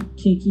people,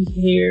 kinky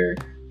hair,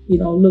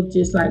 look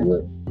just like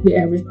what the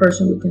average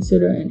person would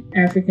consider an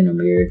African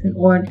American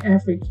or an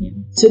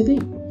African to be.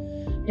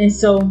 And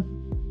so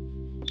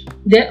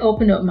that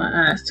opened up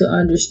my eyes to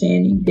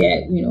understanding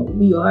that,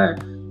 we are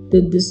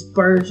the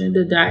dispersion,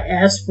 the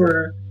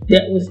diaspora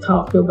that was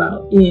talked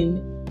about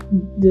in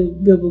the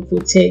biblical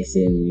text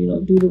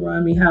and,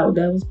 Deuteronomy, how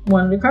that was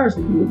one of the curses.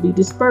 You would be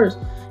dispersed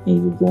and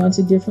you would go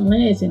into different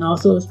lands, and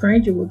also a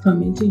stranger would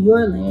come into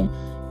your land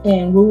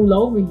and rule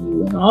over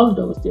you, and all of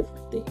those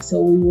different things.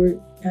 So we were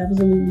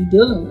absolutely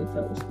dealing with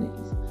those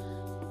things.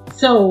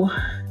 So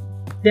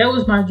that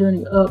was my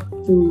journey up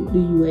through the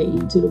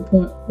UAE, to the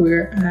point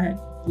where I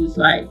was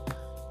like,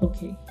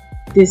 okay,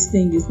 this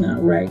thing is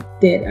not right,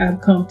 that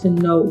I've come to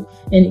know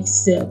and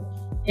accept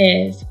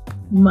as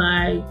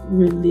my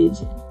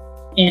religion.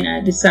 And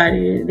I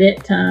decided at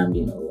that time,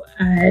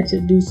 I had to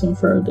do some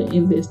further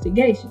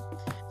investigation.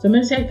 So I'm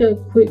going to take a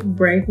quick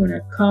break. When I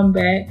come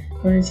back,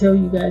 I'm going to tell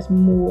you guys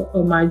more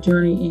of my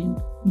journey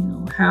and,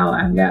 how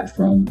I got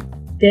from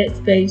that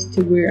space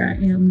to where I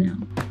am now.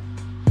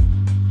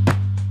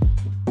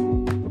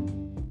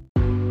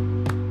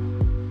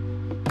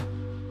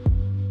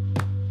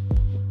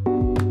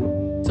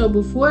 So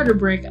before the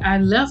break, I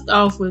left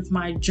off with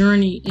my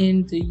journey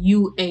in the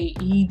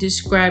UAE,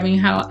 describing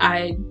how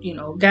I,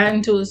 got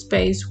into a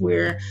space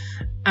where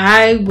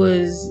I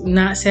was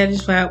not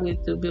satisfied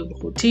with the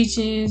biblical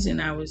teachings, and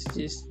I was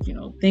just,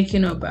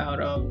 thinking about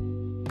a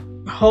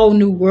whole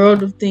new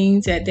world of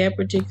things at that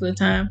particular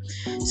time.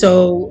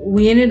 So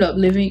we ended up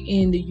living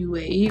in the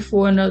UAE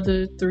for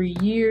another 3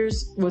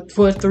 years,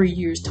 for 3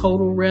 years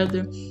total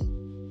rather.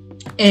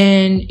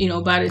 And,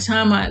 by the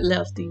time I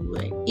left the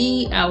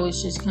UAE, I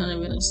was just kind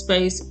of in a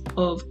space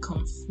of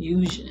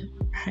confusion,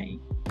 right?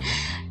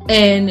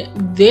 And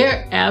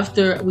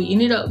thereafter, we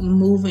ended up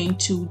moving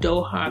to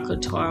Doha,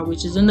 Qatar,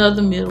 which is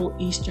another Middle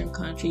Eastern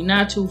country,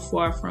 not too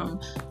far from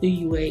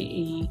the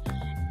UAE.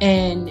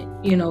 And,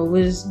 it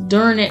was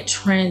during that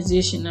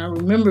transition, I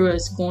remember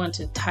us going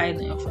to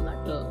Thailand for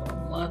like a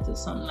month or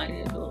something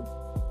like that.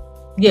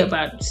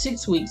 About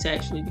 6 weeks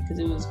actually,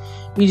 because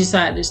we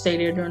decided to stay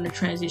there during the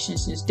transition,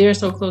 since they're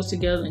so close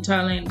together and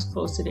Thailand is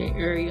close to that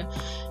area.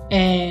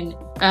 And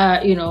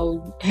I,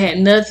 had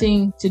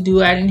nothing to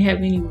do. I didn't have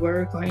any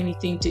work or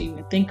anything to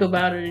even think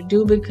about or to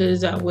do,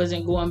 because I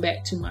wasn't going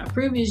back to my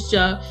previous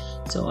job.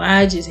 So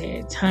I just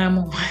had time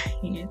on my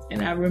hands.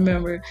 And I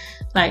remember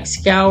like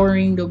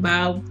scouring the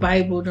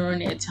Bible during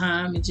that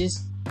time, and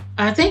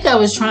I think I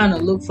was trying to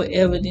look for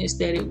evidence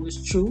that it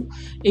was true,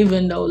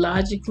 even though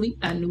logically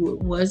I knew it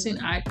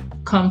wasn't. I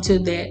come to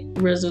that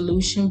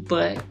resolution,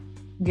 but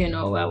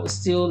I was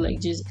still like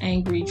just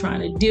angry,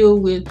 trying to deal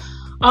with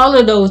all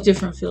of those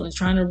different feelings,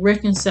 trying to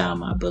reconcile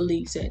my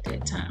beliefs at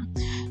that time.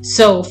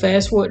 So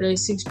fast forward to a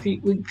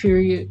 6-week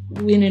period,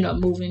 we ended up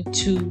moving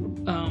to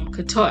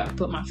Qatar,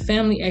 but my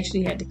family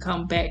actually had to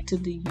come back to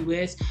the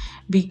U.S.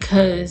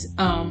 because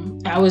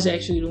I was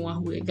actually the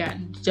one who had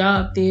gotten the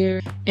job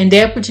there, and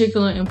that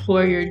particular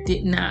employer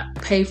did not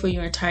pay for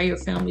your entire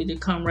family to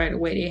come right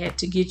away. They had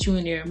to get you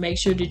in there and make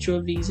sure that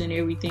your visa and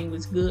everything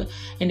was good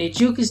and that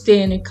you could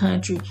stay in the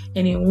country,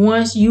 and then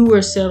once you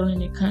were settled in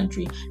the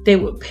country, they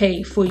would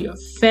pay for your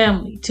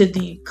family to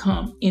then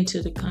come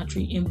into the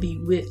country and be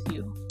with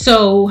you.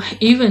 So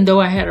even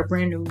though I had a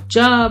brand new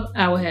job,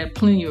 I would have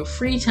plenty of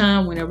free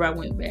time whenever I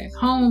went back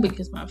home,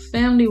 because my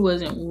family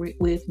wasn't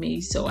with me.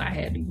 So I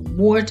had even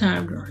more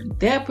time during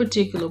that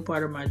particular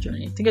part of my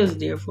journey. I think I was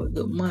there for a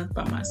good month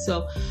by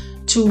myself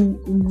to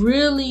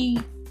really,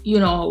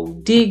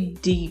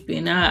 dig deep.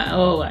 And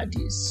I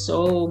did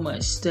so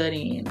much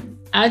studying.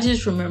 I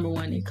just remember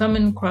one day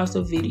coming across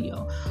a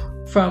video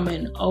from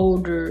an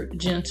older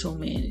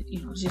gentleman,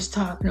 just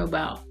talking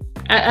about,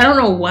 I don't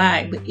know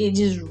why, but it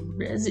just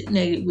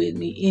resonated with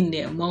me in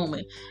that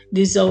moment.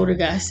 This older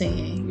guy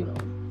saying,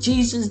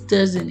 Jesus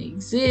doesn't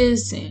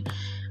exist. And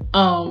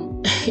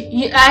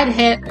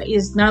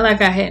it's not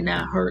like I had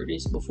not heard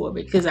this before,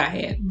 because I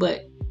had,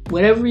 but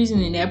whatever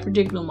reason in that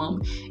particular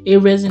moment, it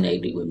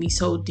resonated with me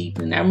so deep.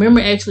 And I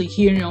remember actually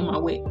hearing it on my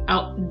way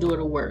out the door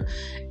to work,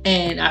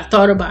 and I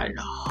thought about it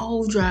the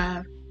whole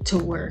drive to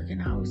work,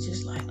 and I was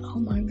just like, oh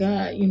my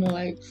God,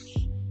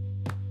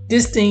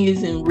 this thing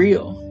isn't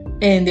real.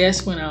 And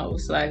that's when I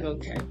was like,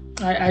 okay,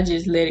 I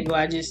just let it go.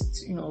 I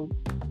just,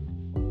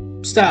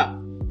 stopped.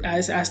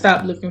 I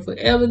stopped looking for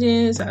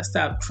evidence. I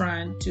stopped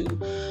trying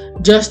to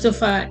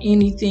justify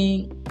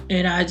anything,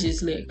 and I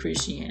just let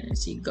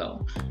Christianity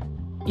go.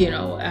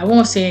 I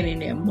won't say it in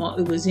that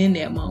moment. It was in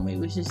that moment. It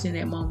was just in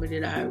that moment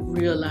that I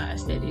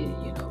realized that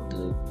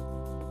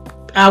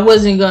I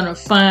wasn't going to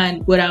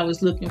find what I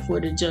was looking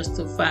for to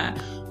justify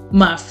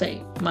my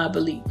faith, my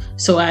belief.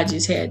 So I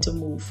just had to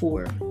move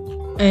forward.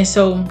 And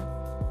so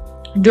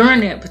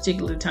during that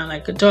particular time,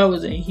 like, Qatar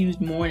was a huge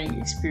mourning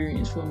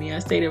experience for me. I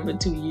stayed there for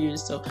 2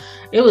 years. So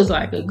it was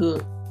like a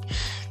good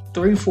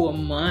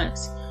 3-4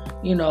 months,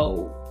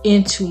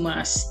 into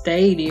my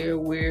stay there,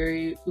 where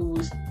it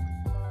was,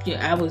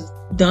 I was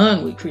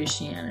done with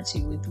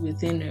Christianity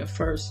within the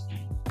first,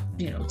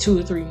 2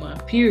 or 3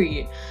 month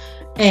period.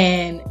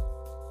 And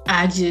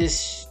I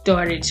just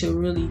started to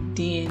really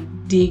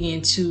then dig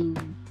into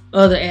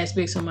other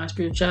aspects of my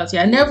spirituality.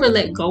 I never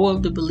let go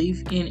of the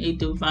belief in a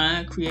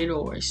divine creator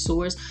or a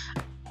source.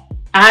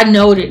 I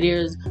know that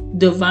there's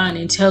divine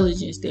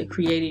intelligence that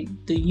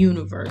created the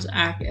universe.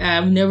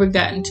 I've never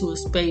gotten to a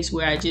space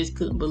where I just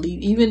couldn't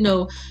believe, even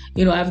though,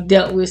 I've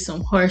dealt with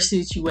some harsh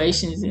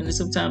situations, and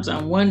sometimes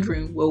I'm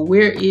wondering, well,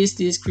 where is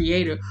this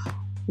creator?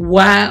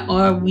 Why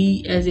are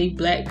we as a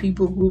Black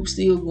people group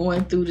still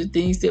going through the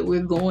things that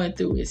we're going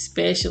through,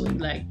 especially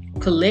like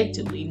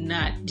collectively,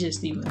 not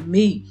just even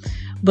me?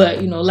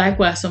 But,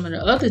 likewise, some of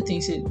the other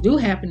things that do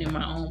happen in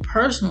my own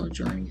personal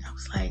journey, I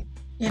was like,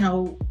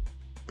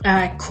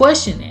 I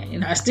question that,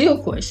 and I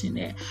still question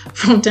that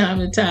from time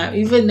to time.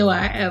 Even though I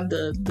have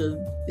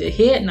the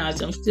head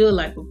knowledge, I'm still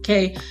like,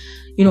 okay,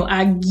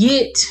 I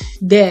get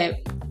that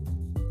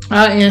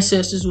our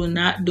ancestors were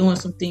not doing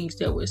some things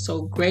that were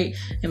so great,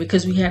 and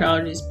because we had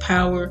all this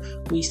power,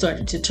 we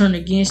started to turn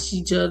against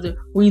each other.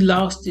 We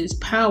lost this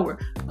power.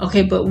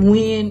 Okay, but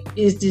when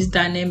is this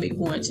dynamic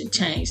going to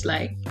change?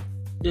 Like,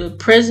 the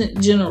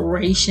present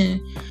generation,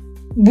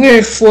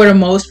 we're for the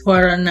most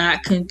part are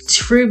not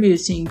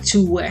contributing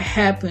to what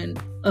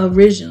happened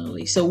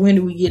originally. So when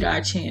do we get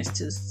our chance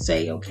to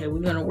say, okay,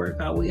 we're going to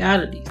work our way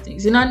out of these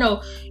things? And I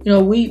know,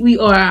 we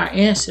are our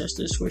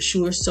ancestors for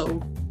sure.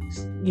 So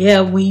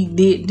yeah, we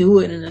did do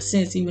it in a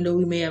sense, even though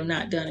we may have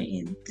not done it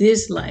in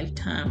this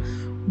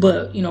lifetime.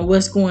 But,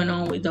 what's going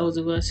on with those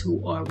of us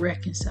who are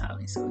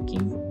reconciling? So it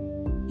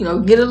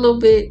can, get a little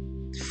bit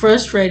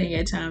frustrating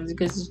at times,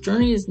 because this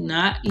journey is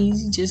not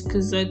easy. Just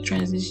because I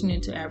transition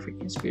into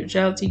African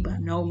spirituality, by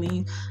no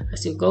means, I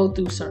still go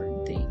through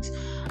certain things.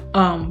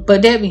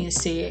 But that being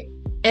said,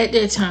 at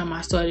that time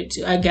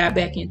I got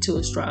back into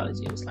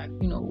astrology. It was like,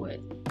 you know what,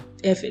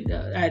 F it.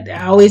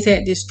 I always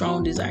had this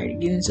strong desire to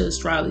get into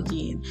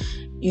astrology, and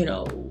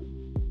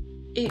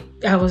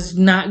I was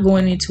not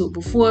going into it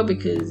before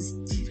because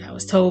I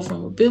was told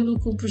from a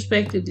biblical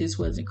perspective this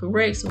wasn't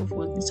correct, so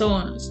forth and so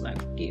on. I was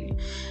like, forget it,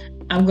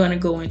 I'm going to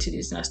go into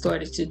this. And I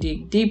started to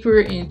dig deeper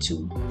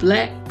into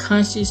Black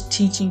conscious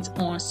teachings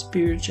on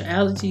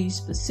spirituality.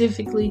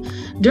 Specifically,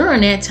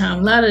 during that time,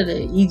 a lot of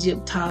the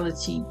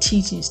Egyptology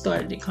teachings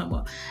started to come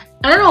up.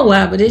 I don't know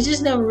why, but it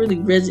just never really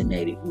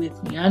resonated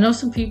with me. I know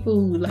some people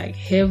who like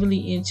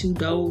heavily into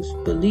those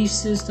belief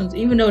systems,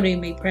 even though they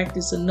may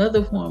practice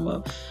another form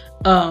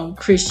of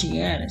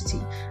Christianity.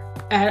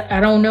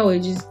 I don't know.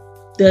 It just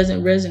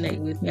doesn't resonate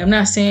with me. I'm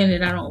not saying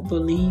that I don't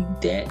believe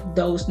that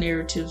those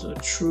narratives are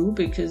true,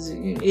 because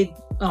it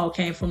all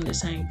came from the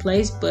same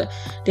place, but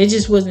that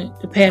just wasn't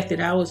the path that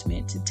I was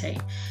meant to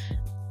take.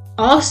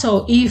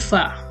 Also,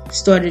 Ifa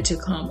started to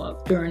come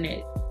up during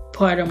that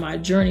part of my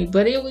journey,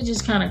 but it would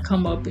just kind of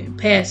come up in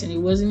passing. It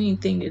wasn't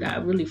anything that I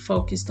really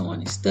focused on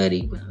and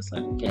studied. But I was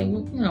like, okay,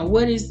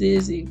 what is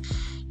this? It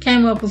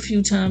came up a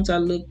few times. I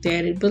looked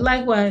at it, but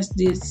likewise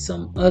did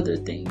some other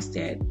things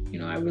that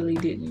I really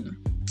didn't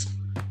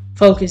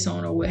focus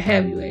on or what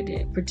have you at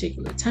that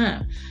particular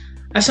time.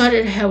 I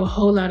started to have a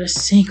whole lot of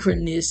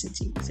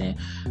synchronicities.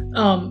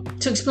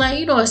 And to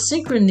explain, a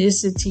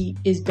synchronicity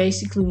is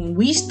basically when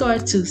we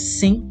start to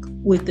sync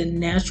with the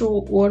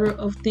natural order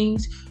of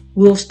things,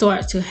 we'll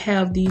start to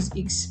have these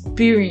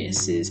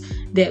experiences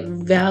that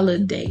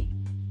validate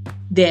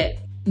that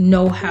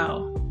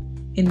know-how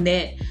and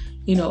that,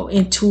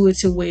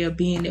 intuitive way of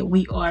being, that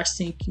we are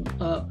syncing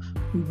up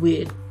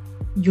with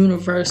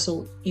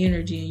universal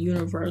energy and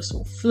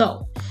universal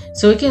flow.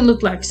 So it can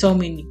look like so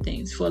many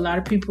things. For a lot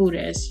of people,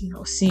 that's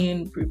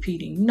seeing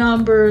repeating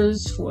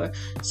numbers. For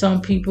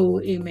some people,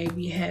 it may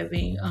be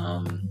having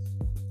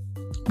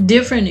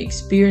different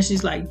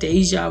experiences like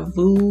deja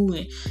vu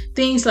and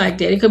things like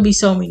that. It could be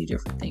so many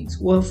different things.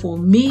 Well, for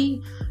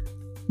me,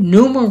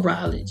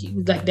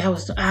 numerology, like that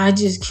was, I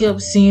just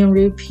kept seeing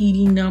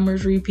repeating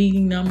numbers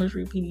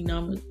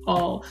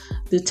all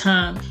the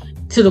time,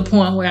 to the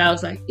point where I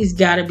was like, it's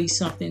got to be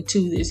something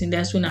to this. And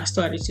that's when I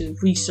started to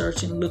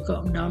research and look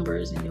up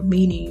numbers and the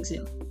meanings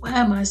and why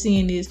am I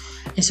seeing this?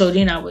 And so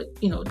then I would,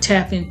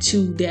 tap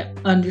into that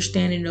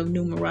understanding of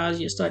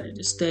numerology and started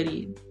to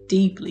study it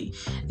deeply.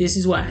 This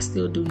is why I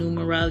still do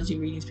numerology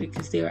readings,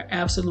 because they are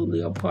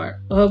absolutely a part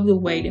of the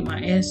way that my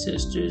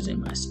ancestors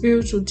and my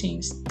spiritual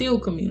team still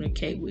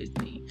communicate with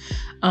me.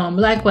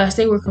 Likewise,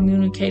 they were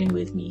communicating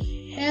with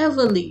me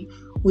heavily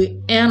with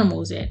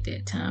animals at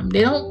that time.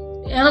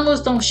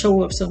 Animals don't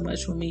show up so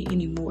much for me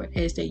anymore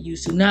as they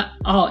used to. Not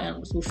all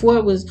animals. Before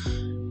it was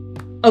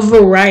a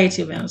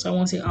variety of animals. I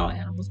won't say all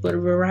animals, but a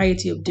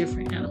variety of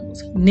different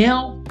animals.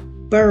 Now,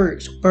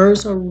 birds.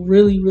 Birds are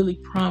really, really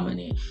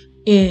prominent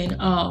in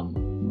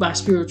my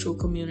spiritual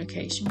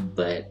communication.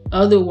 But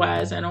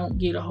otherwise, I don't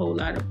get a whole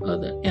lot of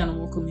other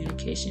animal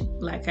communication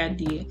like I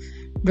did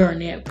during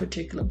that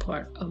particular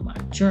part of my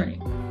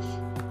journey.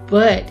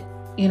 But,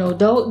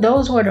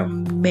 those were the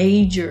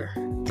major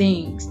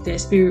things that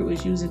spirit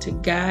was using to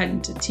guide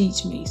and to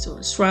teach me. So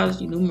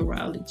astrology,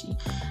 numerology,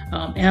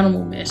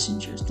 animal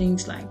messengers,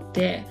 things like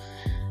that.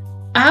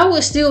 I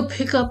would still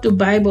pick up the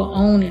Bible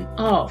on and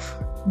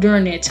off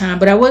during that time,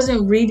 but I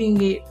wasn't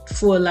reading it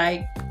for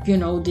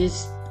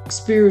this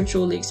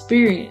spiritual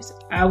experience.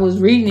 I was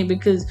reading it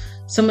because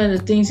some of the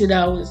things that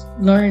I was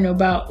learning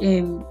about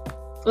in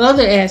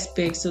other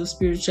aspects of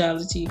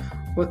spirituality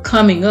were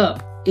coming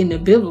up in the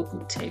biblical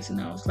text.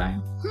 And I was like,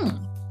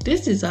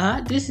 this is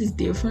odd. This is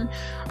different,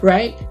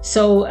 right?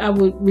 So I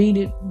would read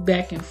it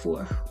back and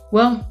forth.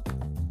 Well,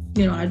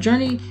 our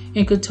journey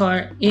in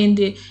Qatar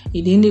ended.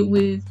 It ended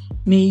with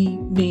me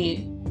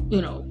being,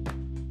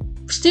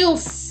 still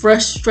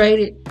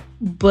frustrated,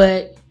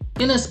 but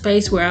in a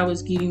space where I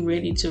was getting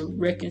ready to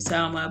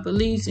reconcile my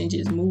beliefs and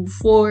just move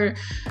forward.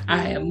 I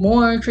had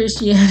more in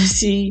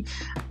Christianity.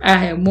 I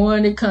had more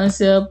in the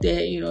concept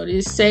that,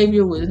 this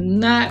Savior was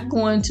not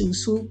going to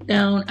swoop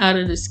down out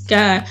of the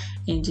sky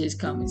and just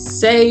come and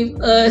save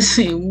us,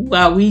 and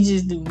while we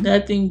just do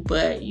nothing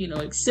but,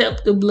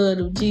 accept the blood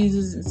of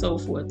Jesus and so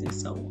forth and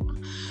so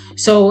on.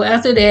 So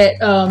after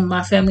that,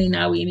 my family and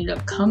I, we ended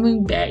up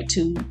coming back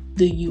to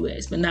the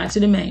U.S., but not to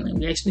the mainland.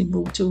 We actually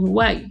moved to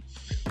Hawaii.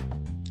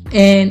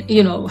 And,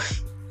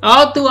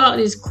 all throughout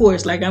this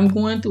course, like I'm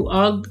going to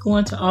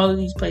all of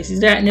these places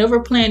that I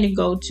never planned to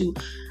go to.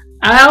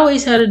 I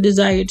always had a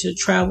desire to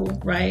travel,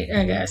 right?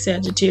 I got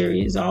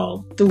Sagittarius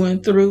all through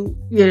and through,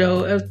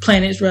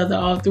 planets rather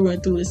all through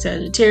and through the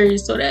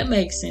Sagittarius. So that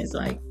makes sense.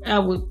 Like I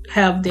would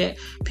have that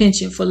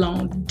penchant for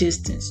long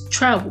distance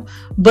travel,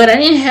 but I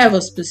didn't have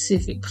a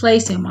specific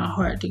place in my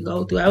heart to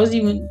go to. I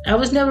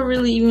was never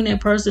really even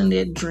that person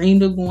that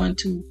dreamed of going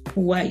to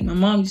Hawaii. My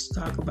mom used to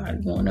talk about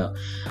it growing up,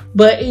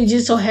 but it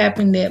just so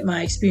happened that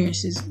my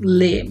experiences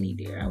led me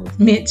there. I was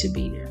meant to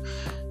be there.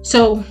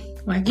 So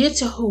when I get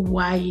to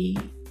Hawaii,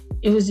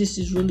 it was just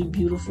this really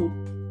beautiful,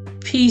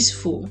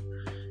 peaceful,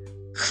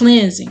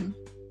 cleansing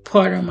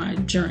part of my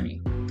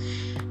journey.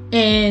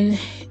 And,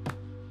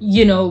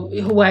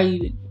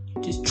 Hawaii,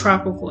 just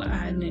tropical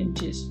island,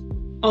 just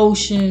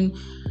ocean.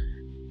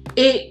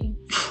 It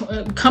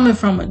coming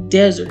from a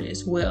desert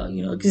as well,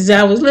 because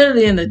I was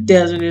literally in the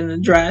desert in a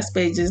dry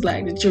space, just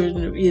like the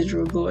children of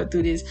Israel going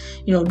through this,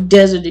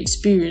 desert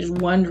experience,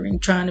 wandering,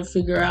 trying to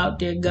figure out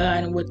their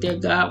God and what their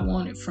God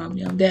wanted from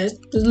them. That's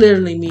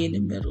literally me in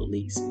the Middle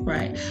East,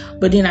 right?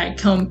 But then I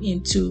come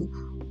into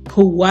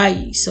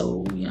Hawaii,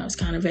 so I was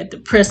kind of at the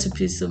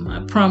precipice of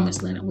my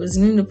promised land. I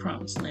wasn't in the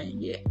promised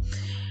land yet,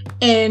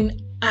 and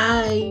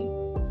I,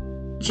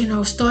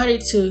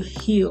 started to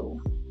heal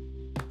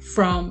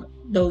from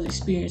those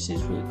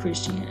experiences with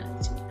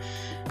Christianity.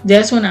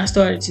 That's when I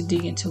started to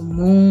dig into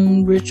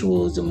moon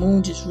rituals. The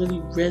moon just really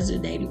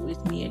resonated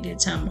with me at that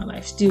time in my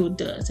life, still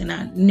does. And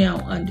I now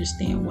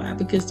understand why,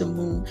 because the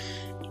moon,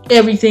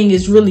 everything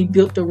is really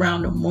built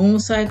around the moon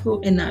cycle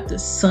and not the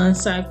sun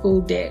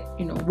cycle that,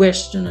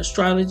 Western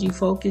astrology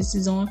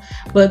focuses on.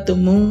 But the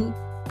moon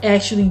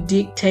actually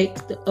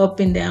dictates the up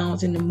and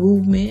downs and the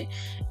movement.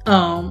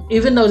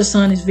 Even though the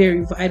sun is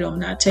very vital, I'm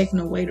not taking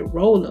away the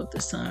role of the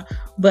sun,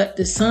 but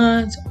the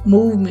sun's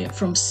movement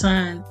from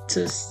sign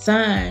to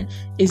sign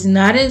is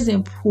not as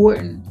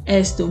important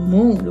as the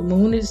moon. The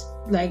moon is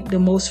like the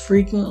most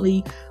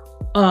frequently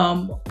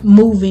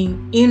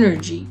moving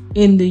energy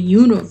in the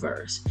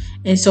universe,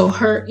 and so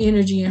her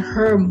energy and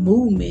her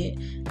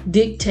movement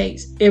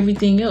dictates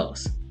everything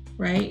else,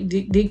 right?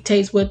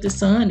 Dictates what the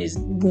sun is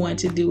going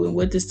to do and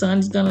what the sun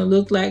is going to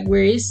look like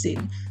where it's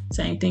sitting.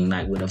 Same thing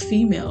like with a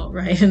female,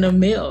 right? And a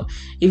male.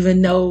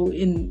 Even though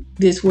in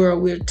this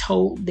world we're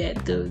told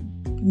that the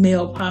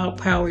male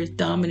power is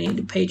dominant,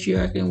 the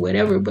patriarchy and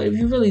whatever. But if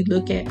you really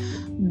look at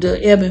the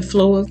ebb and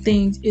flow of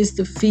things, it's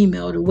the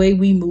female, the way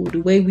we move, the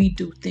way we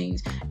do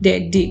things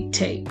that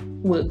dictate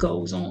what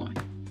goes on,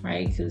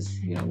 right? Because,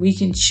 we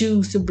can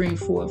choose to bring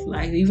forth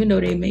life, even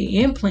though they may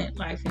implant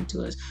life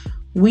into us.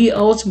 We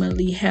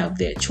ultimately have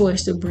that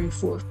choice to bring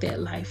forth that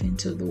life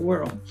into the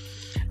world.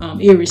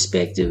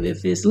 Irrespective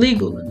if it's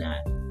legal or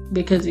not,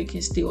 because it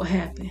can still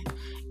happen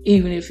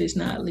even if it's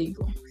not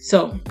legal.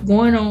 So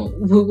going on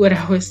with what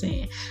I was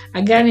saying,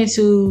 I got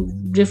into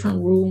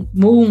different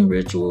moon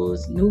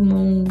rituals, new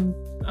moon,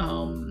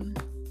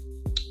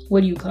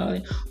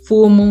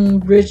 full moon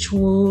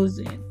rituals,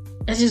 and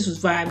I just was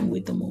vibing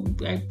with the moon.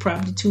 Like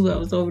probably too, I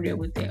was over there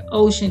with that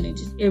ocean and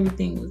just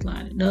everything was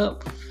lining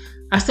up.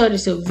 I started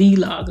to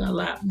vlog a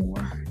lot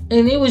more.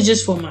 And it was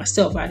just for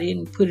myself. I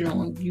didn't put it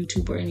on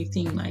YouTube or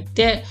anything like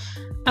that.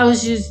 I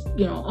was just,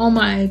 on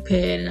my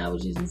iPad, and I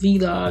would just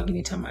vlog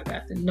anytime I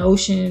got the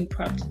notion,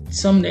 probably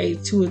some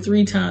days 2 or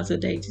 3 times a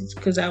day, just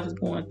because I was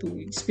going through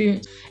the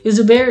experience. It was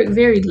a very,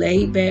 very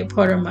laid back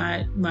part of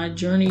my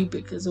journey,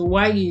 because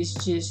Hawaii is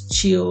just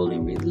chill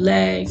and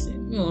relaxed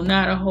and,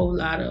 not a whole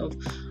lot of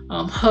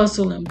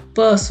hustle and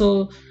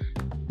bustle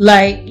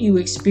like you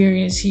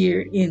experience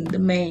here in the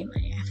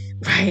mainland,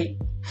 right?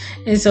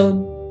 And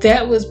so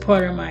that was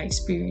part of my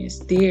experience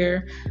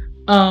there.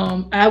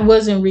 I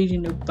wasn't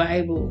reading the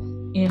Bible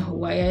in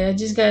Hawaii. I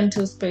just got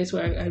into a space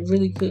where I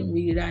really couldn't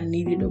read it. I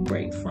needed a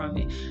break from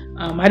it.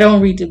 I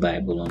don't read the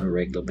Bible on a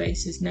regular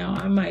basis now.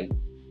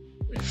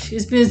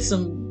 It's been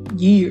some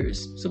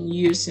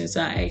years since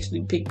I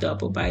actually picked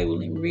up a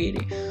Bible and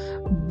read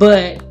it.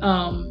 But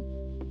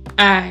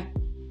I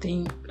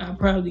think I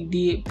probably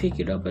did pick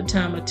it up a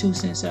time or two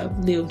since I've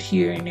lived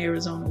here in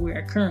Arizona where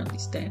I currently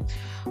stay.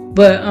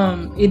 But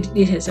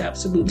it has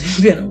absolutely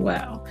been a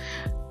while.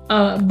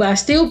 But I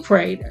still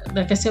prayed.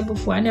 Like I said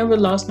before, I never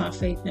lost my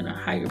faith in a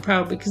higher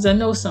power because I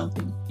know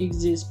something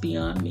exists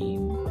beyond me.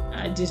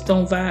 I just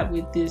don't vibe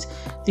with this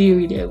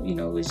theory that,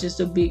 it's just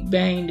a big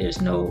bang.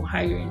 There's no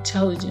higher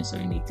intelligence or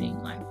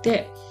anything like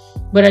that.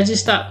 But I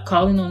just stopped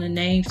calling on the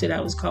names that I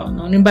was calling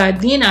on. And by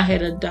then I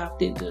had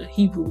adopted the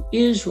Hebrew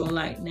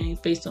Israelite names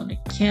based on the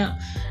camp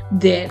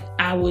that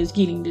I was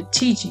getting the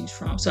teachings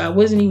from. So I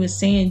wasn't even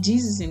saying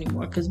Jesus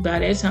anymore, because by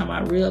that time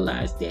I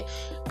realized that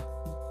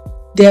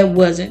that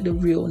wasn't the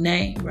real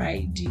name,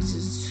 right?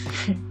 Jesus.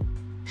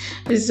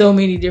 There's so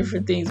many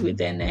different things with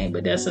that name,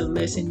 but that's a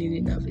lesson in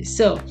and of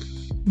itself.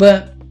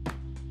 But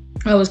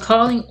I was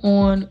calling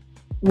on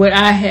what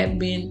I had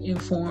been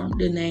informed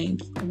the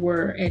names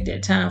were at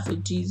that time for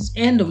Jesus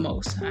and the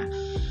Most High.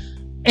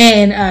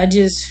 And I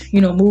just,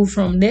 moved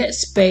from that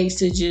space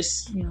to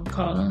just,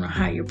 calling on a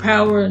higher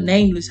power, a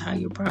nameless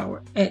higher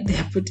power at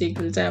that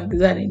particular time,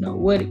 because I didn't know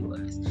what it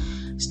was.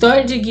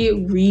 Started to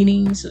get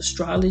readings,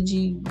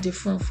 astrology,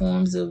 different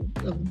forms of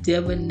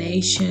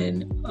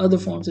divination, other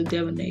forms of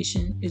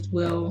divination as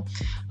well.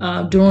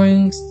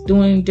 Doing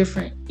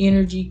different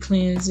energy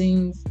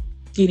cleansing,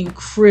 getting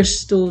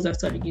crystals. I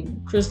started getting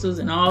crystals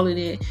and all of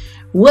that.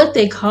 What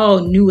they call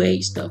New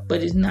Age stuff,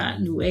 but it's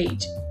not New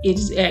Age. It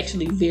is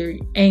actually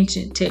very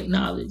ancient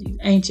technology,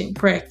 ancient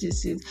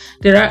practices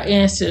that our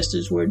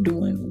ancestors were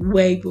doing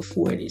way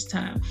before this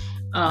time.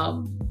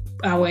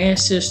 Our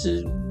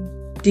ancestors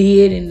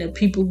did, and the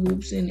people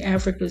groups in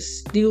Africa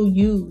still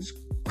use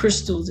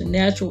crystals and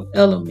natural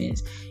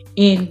elements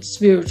in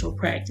spiritual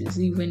practice,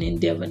 even in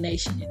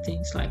divination and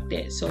things like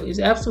that. So it's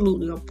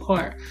absolutely a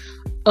part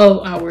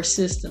of our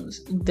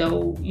systems,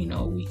 though,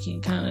 we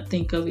can kind of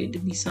think of it to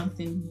be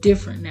something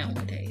different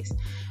nowadays.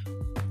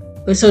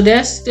 But so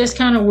that's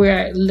kind of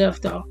where I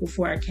left off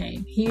before I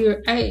came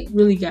here. I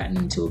really gotten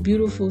into a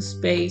beautiful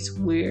space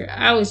where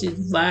I was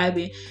just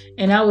vibing,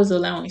 and I was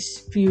allowing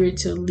spirit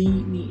to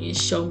lead me and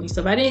show me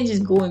stuff. I didn't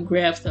just go and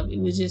grab stuff. It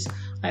was just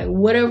like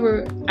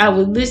whatever. I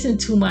would listen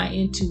to my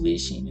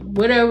intuition,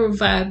 whatever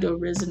vibed or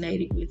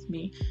resonated with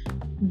me.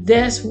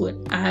 That's what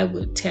I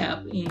would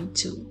tap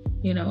into,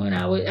 and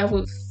I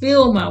would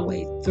feel my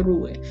way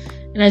through it.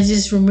 And I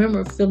just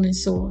remember feeling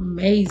so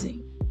amazing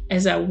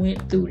as I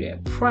went through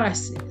that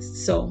process.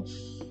 So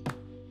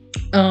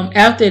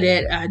after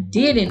that, I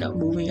did end up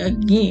moving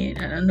again.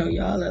 And I know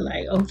y'all are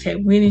like, okay,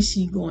 when is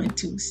she going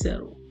to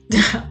settle?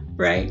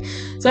 Right?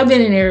 So I've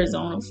been in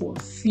Arizona for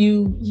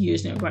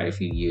quite a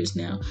few years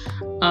now.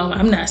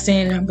 I'm not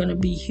saying that I'm going to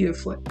be here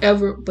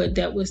forever, but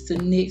that was the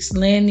next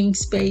landing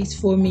space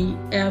for me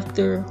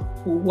after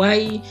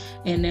Hawaii.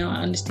 And now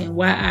I understand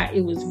why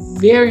it was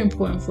very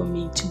important for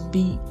me to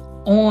be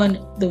on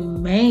the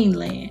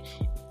mainland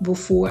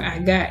before I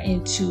got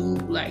into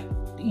like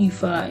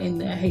Ifa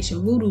and the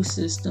Haitian Voodoo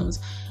systems,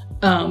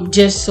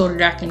 just so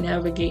that I can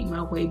navigate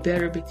my way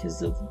better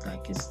because of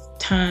like its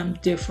time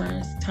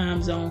difference,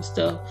 time zone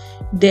stuff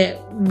that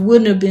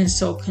wouldn't have been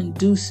so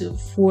conducive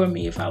for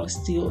me if I was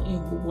still in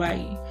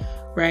Hawaii,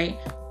 right?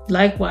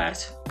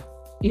 Likewise,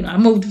 I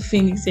moved to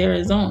Phoenix,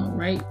 Arizona,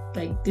 right?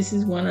 Like this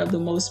is one of the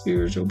most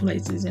spiritual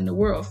places in the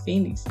world,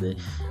 Phoenix. The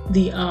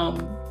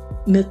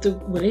mythical,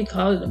 what they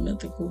call it, a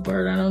mythical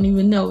bird, I don't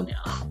even know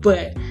now,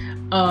 but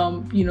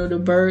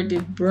the bird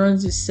that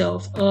burns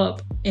itself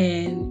up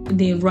and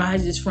then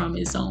rises from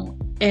its own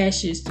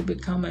ashes to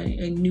become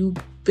a new,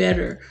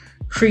 better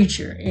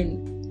creature.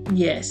 And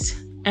yes,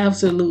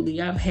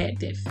 absolutely, I've had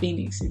that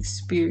Phoenix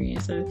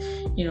experience of,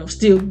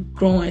 still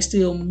growing,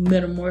 still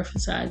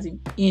metamorphosizing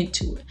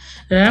into it.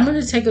 And I'm going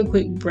to take a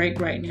quick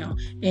break right now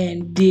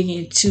and dig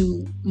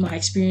into my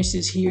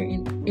experiences here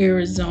in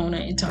Arizona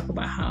and talk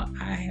about how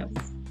I have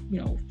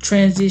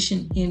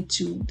transition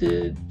into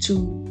the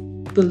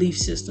two belief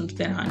systems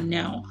that I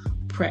now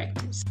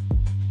practice.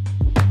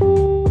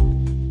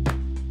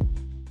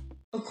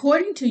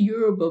 According to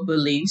Yoruba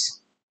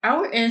beliefs,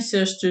 our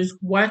ancestors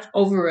watch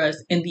over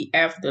us in the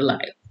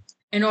afterlife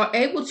and are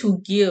able to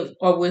give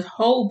or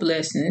withhold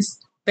blessings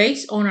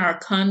based on our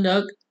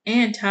conduct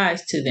and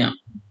ties to them.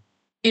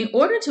 In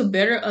order to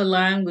better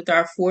align with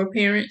our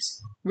foreparents,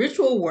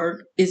 ritual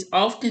work is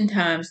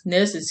oftentimes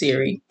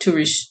necessary to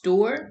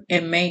restore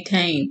and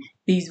maintain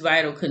these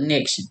vital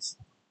connections.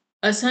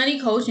 Asani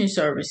Coaching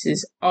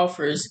Services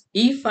offers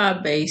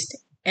Ifa-based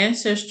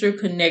ancestor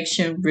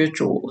connection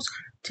rituals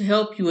to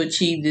help you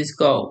achieve this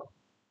goal.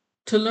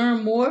 To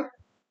learn more,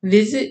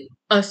 visit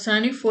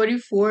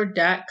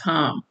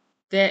asani44.com.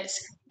 That's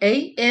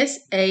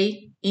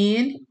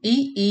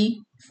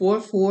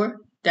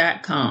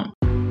ASANEE44.com.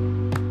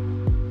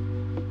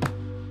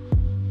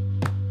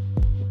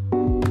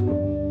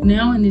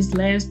 Now in this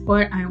last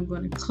part, I am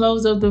going to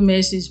close up the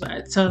message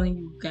by telling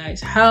you guys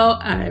how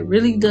I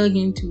really dug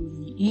into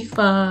the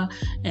Ifa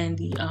and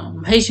the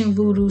Haitian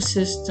Voodoo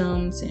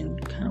systems and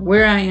kind of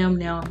where I am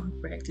now in my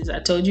practice. I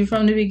told you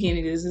from the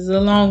beginning, this is a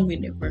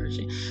long-winded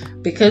version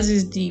because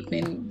it's deep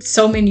in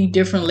so many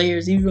different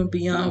layers, even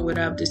beyond what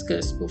I've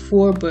discussed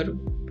before, but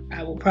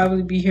I will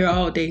probably be here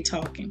all day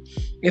talking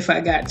if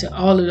I got to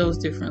all of those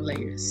different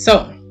layers.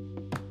 So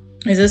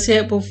as I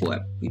said before,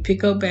 we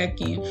pick up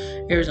back in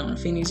Arizona,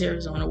 Phoenix,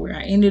 Arizona, where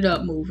I ended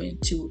up moving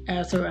to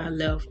after I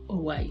left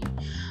Hawaii.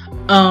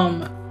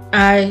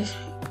 I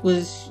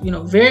was,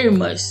 very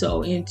much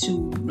so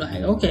into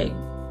like, okay,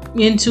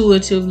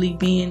 intuitively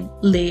being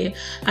led.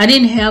 I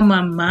didn't have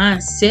my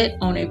mind set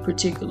on a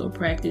particular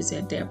practice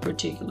at that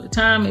particular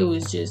time. It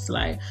was just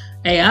like,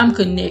 hey, I'm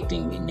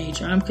connecting with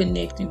nature. I'm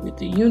connecting with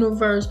the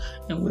universe,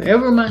 and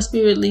wherever my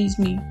spirit leads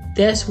me,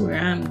 that's where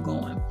I'm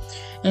going.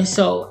 And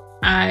so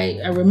I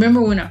remember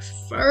when I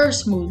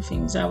first moved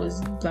things, I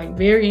was like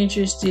very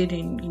interested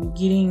in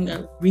getting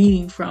a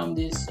reading from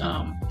this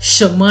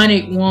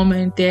shamanic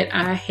woman that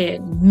I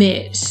had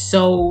met.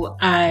 So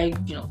I,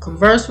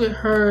 conversed with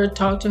her,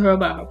 talked to her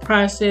about her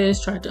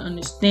process, tried to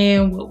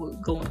understand what was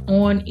going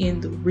on in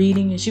the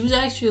reading. And she was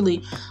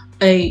actually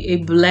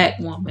a black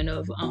woman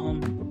of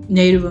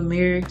Native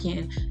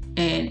American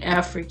and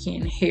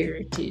African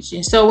heritage.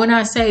 And so when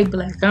I say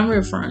black, I'm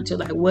referring to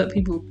like what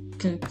people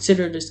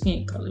consider the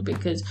skin color,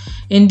 because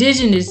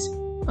indigenous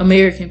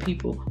American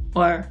people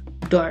are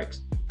dark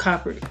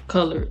copper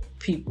colored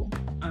people,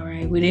 all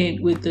right,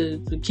 with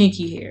the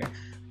kinky hair,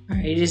 all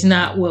right. It is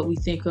not what we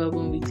think of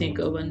when we think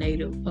of a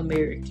Native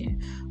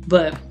American,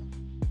 but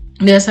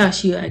that's how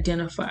she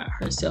identified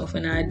herself.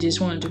 And I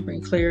just wanted to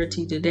bring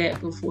clarity to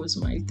that before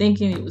somebody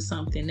thinking it was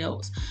something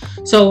else.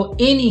 So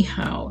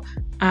anyhow,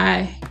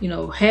 I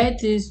had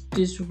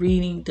this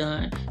reading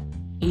done.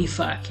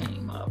 Ifa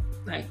came up,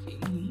 like,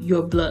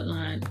 your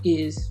bloodline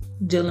is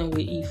dealing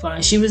with Ifa.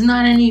 And she was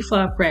not an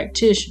Ifa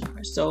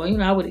practitioner. So,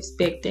 I would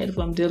expect that if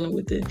I'm dealing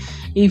with the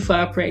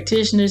Ifa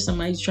practitioner,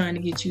 somebody's trying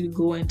to get you to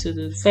go into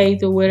the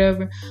faith or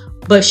whatever.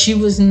 But she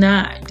was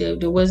not.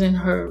 There wasn't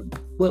her,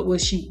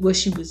 what she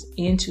was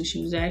into.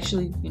 She was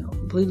actually,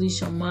 completely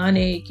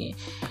shamanic. And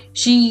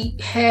she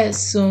had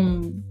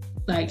some,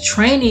 like,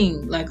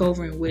 training, like,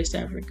 over in West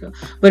Africa.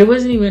 But it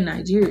wasn't even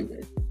Nigeria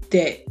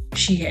that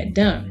she had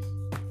done.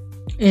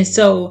 And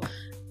so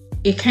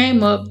it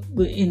came up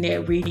in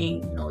that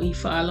reading,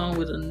 Ifa, along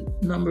with a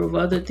number of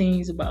other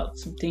things about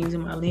some things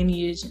in my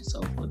lineage and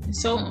so forth and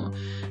so on.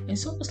 And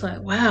so it was like,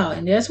 wow.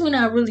 And that's when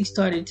I really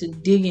started to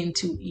dig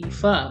into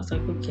Ifa. I was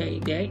like, okay,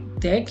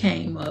 that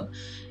came up.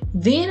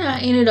 Then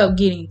I ended up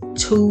getting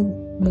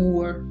 2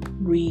 more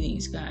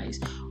readings, guys,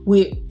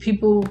 with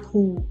people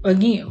who,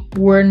 again,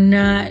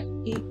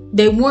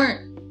 they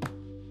weren't,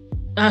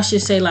 I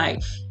should say,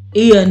 like,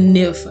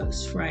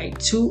 Nifas, right?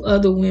 2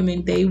 other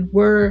women.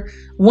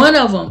 One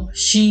of them,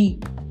 she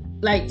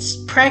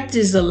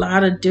practiced a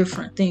lot of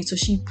different things. So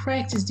she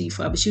practiced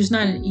Ifa, but she was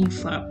not an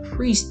Ifa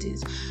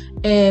priestess.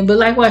 But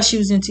likewise, she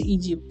was into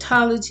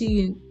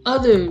Egyptology and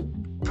other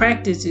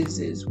practices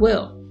as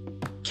well.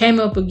 Came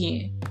up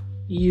again.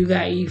 You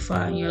got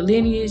Ifa in your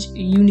lineage.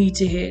 You need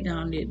to head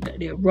down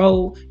that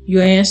road.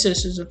 Your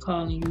ancestors are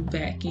calling you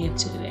back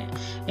into that.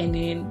 And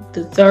then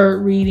the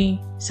 3rd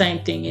reading,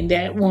 same thing. And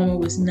that woman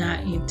was not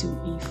into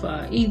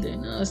Ifa either.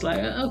 And I was like,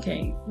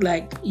 okay,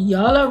 like,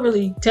 y'all are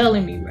really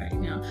telling me right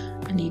now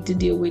I need to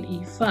deal with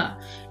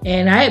Ifa.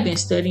 And I had been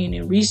studying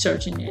and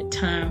researching that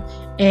time.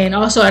 And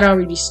also I'd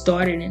already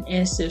started an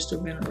ancestor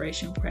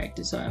veneration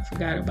practice. So I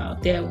forgot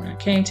about that. When I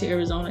came to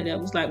Arizona, that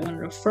was like one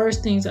of the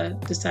first things I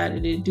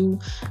decided to do.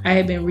 I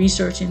had been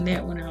researching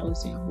that when I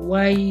was in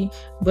Hawaii,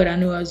 but I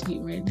knew I was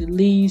getting ready to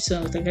leave. So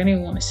I was like, I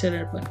didn't want to set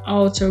up an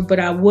altar, but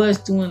I was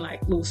doing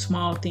like little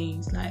small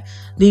things, like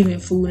leaving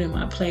food in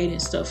my plate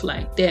and stuff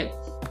like that.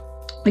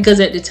 Because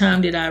at the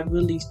time that I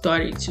really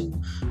started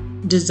to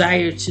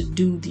desire to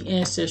do the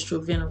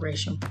ancestral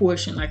veneration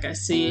portion, like I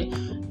said,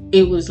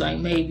 it was like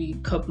maybe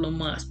a couple of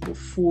months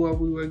before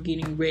we were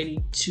getting ready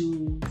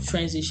to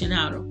transition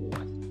out of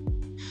Hawaii.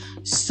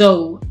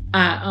 So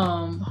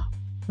I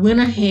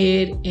went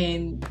ahead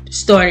and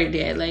started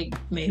that, like,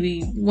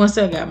 maybe once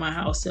I got my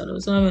house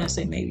settled. So I'm gonna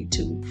say maybe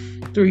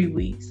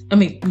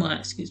 2-3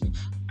 months,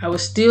 I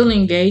was still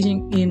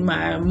engaging in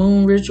my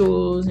moon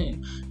rituals,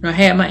 and I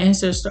had my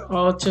ancestor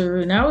altar,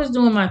 and I was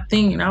doing my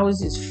thing, and I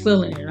was just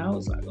feeling it. I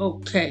was like,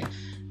 okay,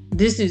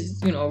 this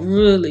is,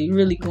 really,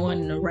 really going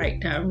in the right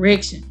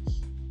direction.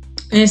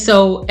 And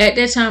so at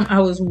that time,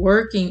 I was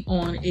working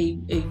on a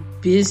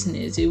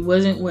business. It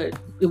wasn't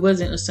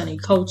a Sunny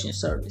coaching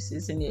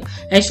services, and it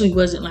actually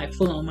wasn't like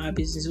full on my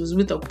business. It was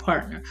with a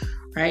partner,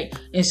 right?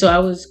 And so I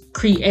was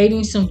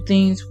creating some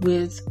things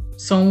with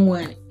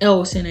someone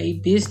else in a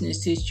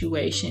business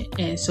situation,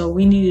 and so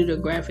we needed a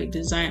graphic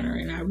designer,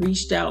 and I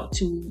reached out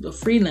to the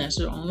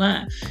freelancer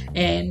online,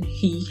 and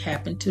he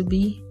happened to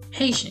be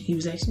Haitian. He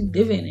was actually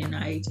living in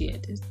Haiti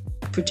at this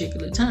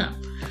particular time.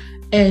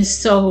 And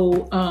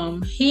so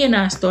he and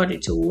I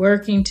started to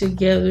working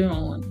together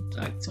on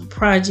like some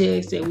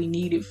projects that we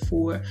needed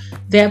for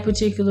that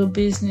particular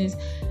business.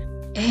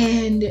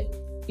 And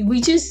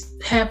we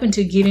just happened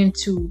to get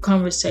into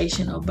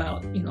conversation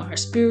about, our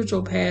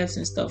spiritual paths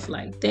and stuff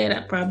like that.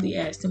 I probably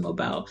asked him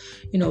about,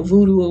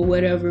 voodoo or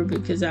whatever,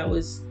 because I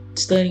was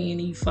studying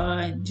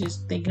Ifa and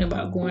just thinking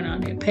about going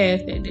on that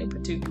path at that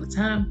particular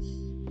time.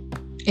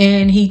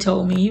 And he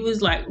told me he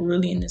was like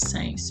really in the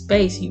same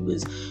space. He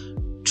was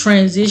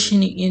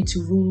transitioning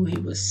into voodoo. He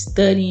was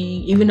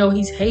studying, even though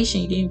he's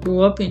Haitian, he didn't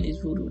grow up in this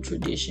voodoo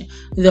tradition,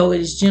 though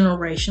it is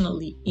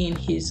generationally in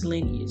his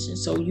lineage. And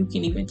so you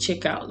can even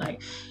check out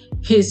like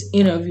his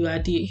interview I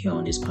did here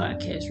on this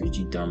podcast,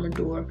 Richie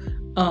Thermidor.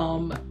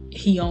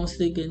 He owns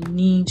the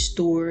Ganin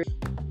store.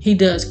 He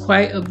does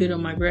quite a bit of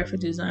my graphic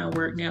design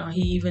work now.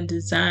 He even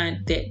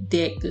designed that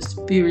deck, the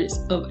Spirits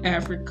of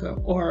Africa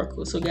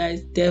Oracle. So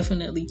guys,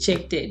 definitely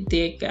check that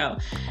deck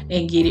out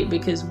and get it,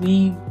 because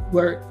we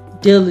work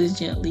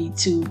diligently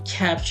to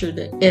capture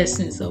the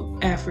essence of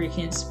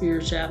African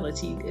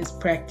spirituality that's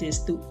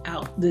practiced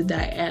throughout the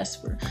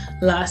diaspora.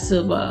 Lots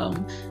of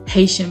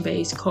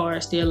Haitian-based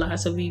cards. There are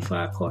lots of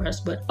Ifa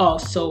cards, but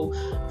also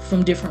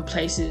from different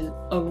places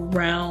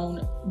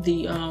around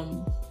the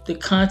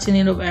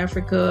continent of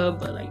Africa,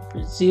 but like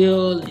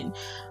Brazil and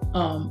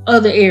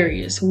other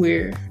areas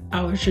where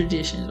our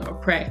traditions are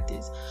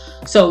practiced.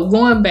 So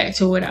going back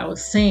to what I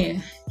was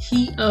saying,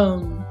 he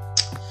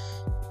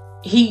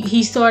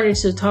started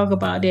to talk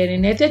about that,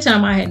 and at that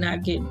time I had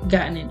not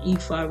gotten an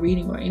Ifa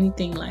reading or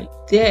anything like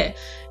that.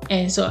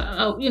 And so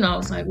I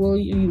was like, well,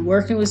 you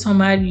working with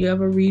somebody, you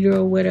have a reader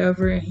or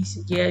whatever? And he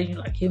said, yeah,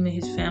 like him and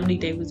his family,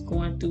 they was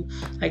going through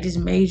like this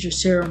major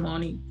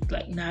ceremony,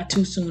 like not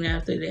too soon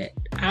after that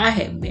I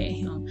had met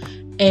him.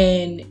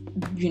 And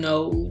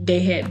they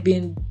had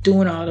been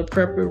doing all the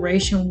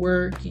preparation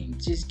work and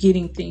just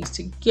getting things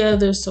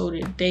together so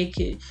that they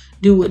could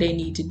do what they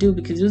need to do,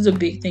 because it was a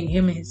big thing.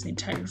 Him and his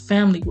entire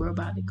family were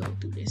about to go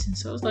through this. And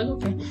so I was like,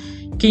 okay,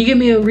 can you give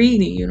me a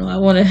reading? I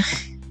want to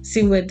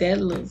see what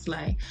that looks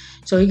like.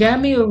 So he got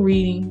me a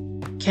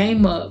reading.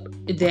 Came up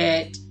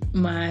that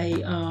my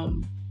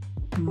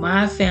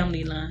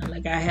family line,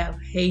 like I have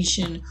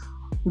Haitian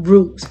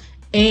roots,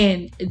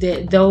 and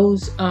that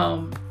those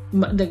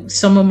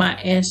some of my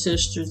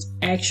ancestors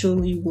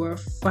actually were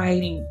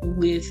fighting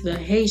with the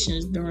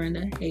Haitians during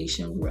the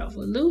Haitian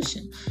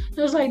Revolution.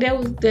 I was like,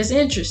 that's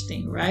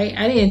interesting, right?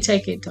 I didn't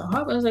take it to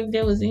heart, but I was like,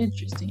 that was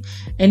interesting.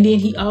 And then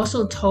he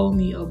also told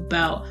me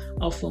about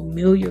a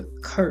familiar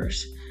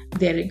curse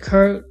that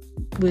occurred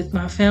with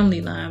my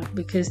family line,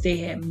 because they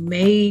had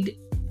made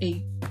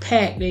a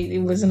pact. It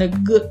wasn't a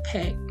good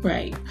pact,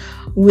 right,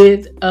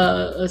 with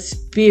a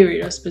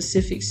spirit, a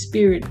specific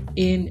spirit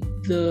in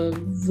the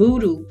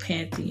voodoo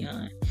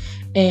pantheon.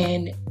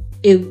 And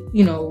it,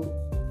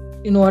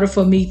 in order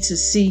for me to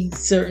see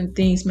certain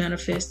things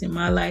manifest in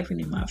my life and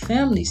in my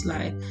family's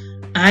life,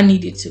 I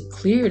needed to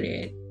clear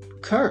that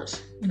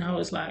curse. And I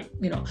was like,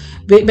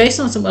 based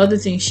on some other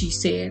things she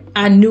said,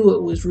 I knew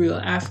it was real.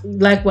 I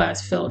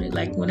likewise felt it.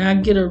 Like when I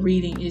get a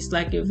reading, it's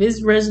like if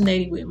it's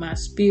resonating with my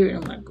spirit,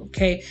 I'm like,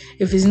 okay.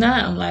 If it's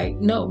not, I'm like,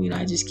 no,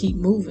 I just keep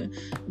moving,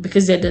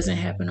 because that doesn't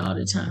happen all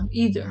the time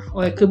either.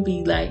 Or it could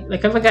be like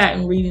I've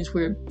gotten readings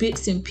where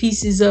bits and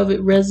pieces of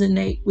it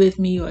resonate with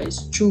me, or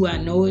it's true, I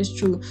know it's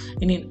true,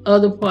 and then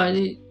other part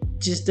it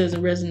just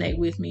doesn't resonate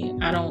with me.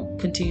 I don't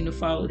continue to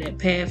follow that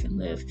path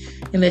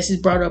unless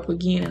it's brought up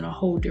again in a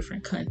whole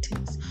different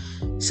context.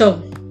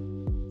 So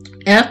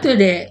after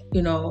that,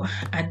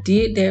 I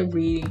did that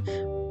reading,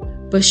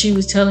 but she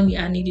was telling me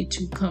I needed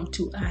to come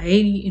to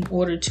Haiti in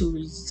order to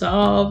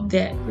resolve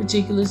that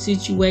particular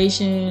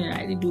situation. I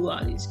had to do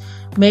all this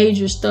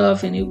major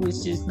stuff, and it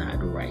was just not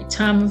the right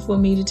timing for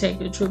me to take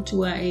a trip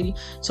to Haiti.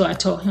 So I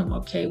told him,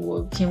 okay,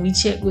 well, can we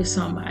check with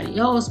somebody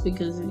else,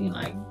 because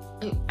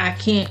I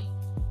can't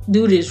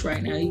do this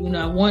right now, even though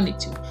I wanted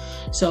to.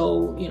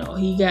 So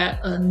he got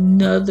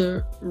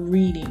another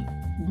reading.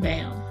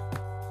 Bam,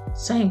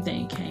 same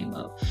thing came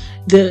up.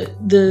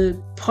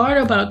 The part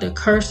about the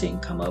cursing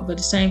come up, but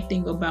the same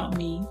thing about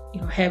me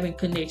having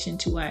connection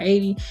to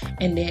Haiti,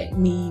 and that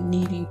me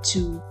needing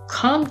to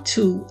come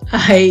to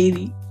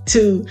Haiti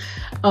to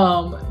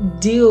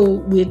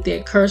deal with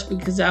that curse,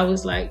 because I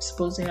was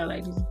supposed to have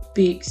this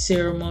big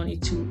ceremony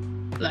to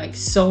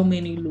so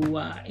many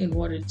luau in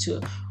order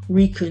to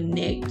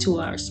reconnect to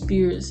our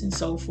spirits and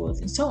so forth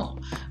and so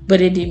on.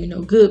 But it did me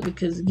no good,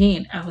 because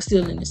again, I was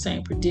still in the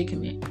same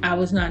predicament. I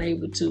was not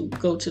able to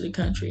go to the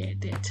country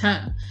at that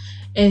time.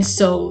 And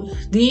so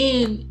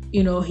then,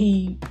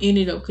 he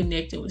ended up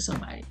connecting with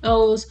somebody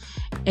else,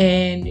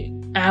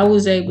 and I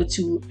was able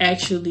to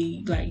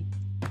actually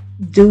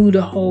do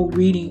the whole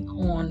reading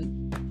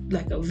on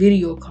a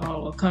video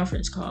call or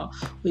conference call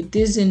with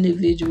this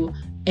individual.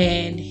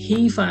 And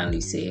he finally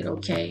said,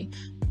 okay,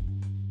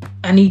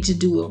 I need to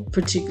do a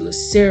particular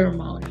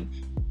ceremony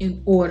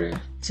in order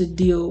to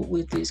deal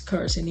with this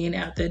curse. And then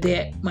after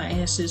that, my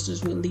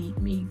ancestors would lead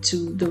me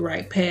to the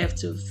right path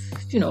to,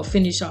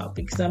 finish off.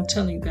 Because I'm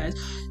telling you guys,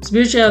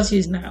 spirituality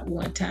is not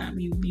one time.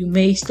 You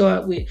may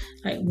start with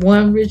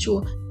one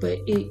ritual,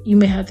 but you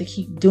may have to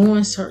keep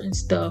doing certain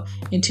stuff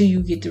until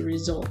you get the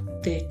result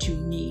that you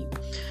need.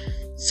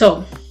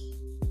 So,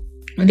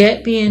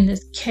 that being the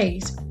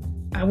case,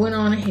 I went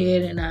on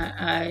ahead and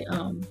I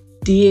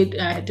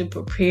had to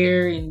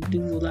prepare and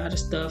do a lot of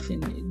stuff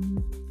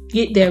and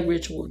get that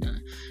ritual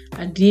done.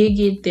 I did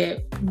get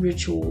that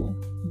ritual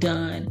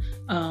done.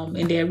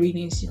 In their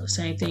readings,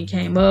 same thing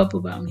came up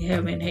about me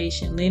having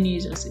Haitian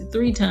lineage. I said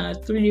 3 times,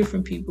 3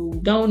 different people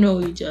who don't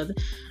know each other.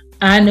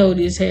 I know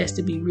this has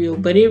to be real,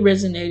 but it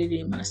resonated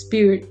in my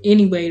spirit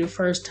anyway. The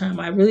first time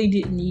I really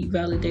didn't need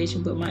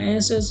validation, but my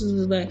ancestors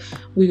was like,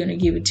 we're going to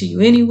give it to you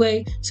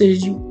anyway, so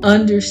that you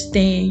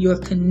understand your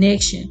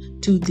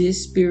connection to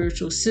this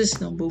spiritual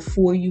system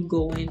before you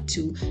go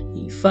into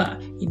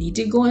Ifa. You need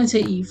to go into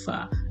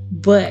Ifa,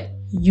 but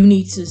you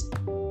need to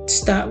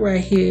stop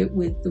right here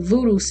with the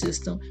voodoo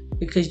system,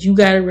 because you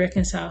got to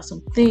reconcile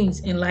some things.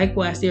 And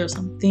likewise, there are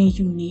some things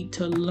you need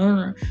to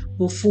learn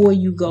before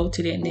you go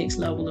to that next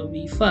level of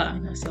Ifa.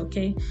 And I said,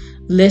 okay,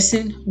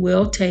 lesson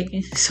well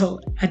taken. So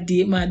I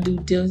did my due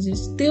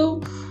diligence,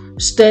 still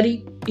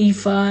studied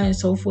Ifa and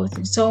so forth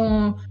and so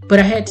on. But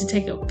I had to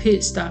take a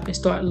pit stop and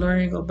start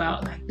learning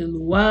about like the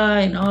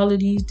Luai and all of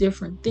these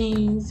different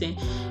things. And,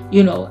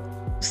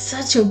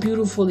 such a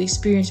beautiful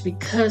experience,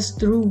 because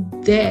through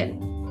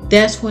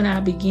that's when I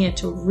began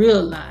to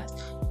realize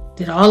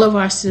that all of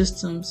our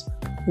systems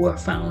were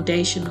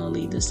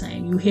foundationally the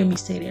same. You hear me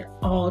say that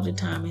all the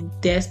time, and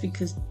that's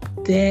because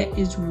that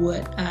is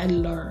what I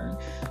learned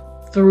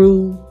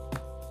through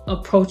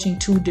approaching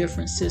 2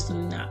 different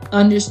systems. And I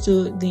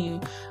understood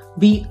them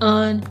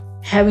beyond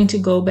having to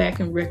go back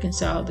and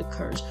reconcile the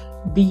curse,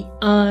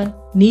 beyond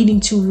needing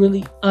to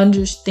really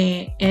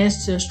understand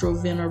ancestral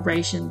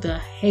veneration the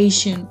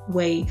Haitian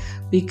way,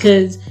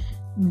 because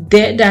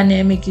that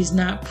dynamic is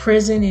not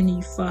present in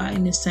Ifa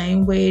in the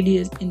same way it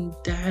is in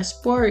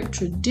diasporic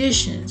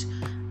traditions.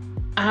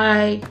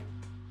 I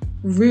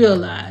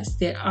realized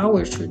that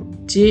our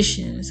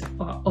traditions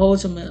are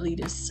ultimately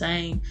the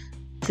same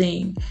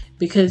thing,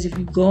 because if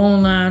you go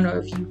online, or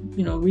if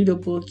you read a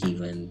book,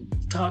 even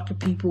talk to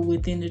people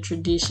within the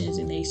traditions,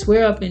 and they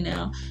swear up and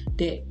down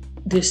that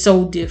they're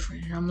so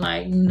different. And I'm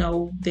like,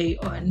 no, they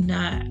are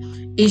not.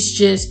 It's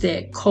just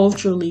that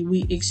culturally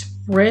we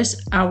express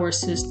our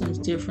systems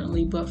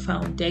differently, but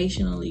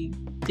foundationally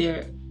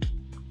they're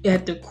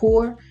at the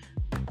core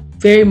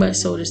very much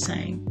so the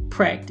same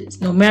practice,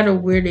 no matter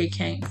where they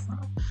came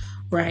from,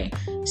 right?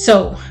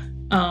 So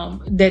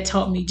that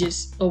taught me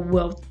just a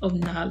wealth of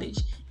knowledge.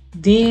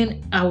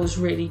 Then I was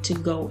ready to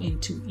go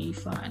into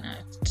Ifa, and I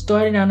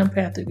started on the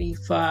path of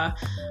Ifa.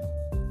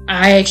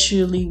 I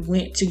actually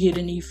went to get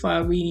an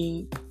Ifa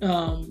reading,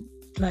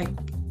 like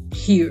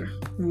here,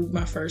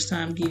 my first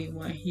time getting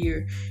one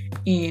here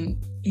in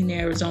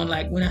Arizona.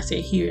 Like when I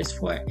say here, as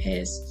far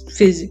as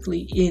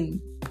physically in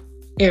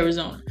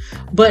Arizona.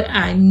 But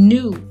I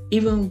knew,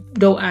 even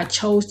though I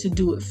chose to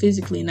do it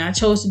physically, and I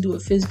chose to do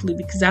it physically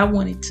because I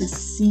wanted to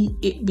see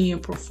it being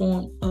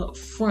performed up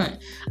front,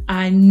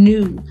 I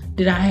knew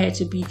that I had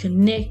to be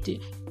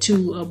connected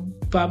to a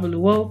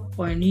Babalawo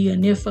or an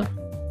Nifa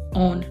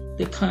on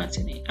the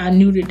continent. I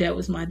knew that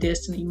was my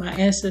destiny. My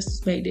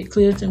ancestors made that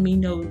clear to me.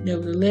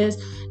 Nevertheless,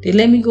 they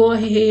let me go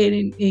ahead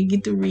and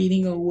get the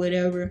reading or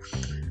whatever.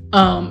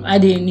 I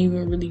didn't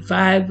even really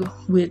vibe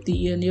with the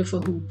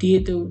Nifa who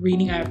did the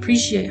reading. I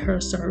appreciate her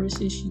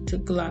services. She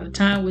took a lot of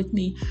time with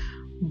me,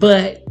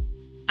 but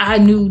I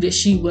knew that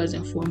she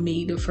wasn't for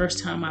me the first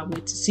time I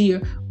went to see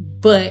her,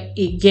 but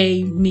it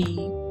gave me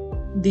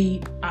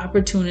the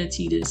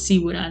opportunity to see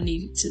what I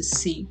needed to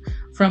see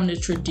from the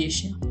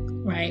tradition,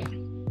 right?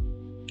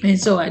 And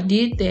so I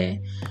did that.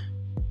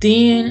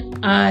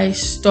 Then I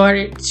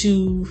started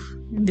to,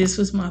 this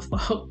was my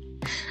fault,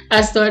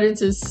 I started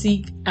to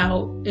seek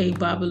out a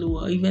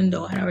Babalua, even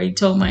though I already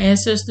told my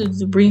ancestors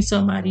to bring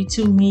somebody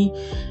to me.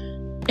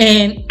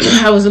 And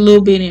I was a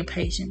little bit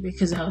impatient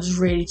because I was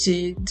ready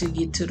to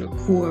get to the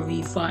core of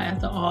Ifa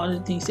after all the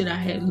things that I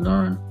had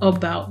learned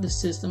about the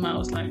system. I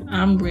was like,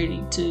 I'm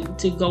ready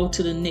to go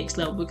to the next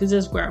level, because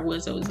that's where I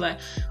was. I was like,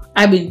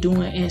 I've been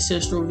doing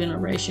ancestral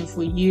veneration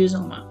for years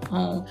on my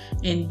own,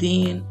 and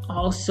then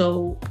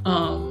also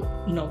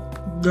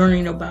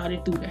learning about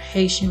it through the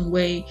Haitian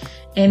way.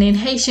 And in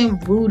Haitian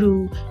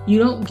voodoo, you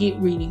don't get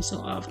readings so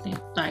often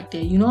like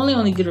that. You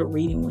only get a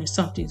reading when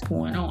something's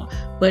going on,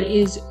 but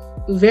it's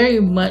very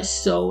much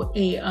so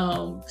a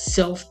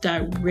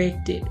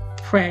self-directed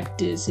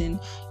practice. And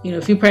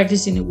if you're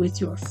practicing it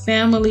with your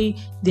family,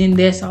 then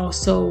that's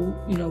also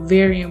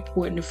very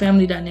important. The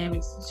family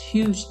dynamics is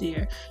huge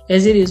there,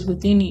 as it is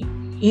with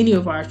any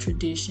of our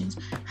traditions.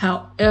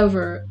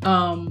 However,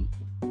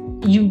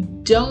 you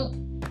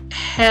don't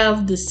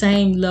have the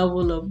same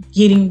level of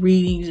getting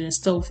readings and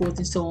so forth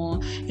and so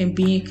on, and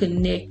being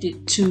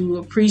connected to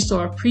a priest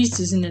or a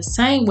priestess in the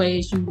same way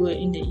as you would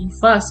in the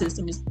Ifa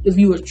system, if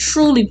you were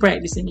truly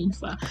practicing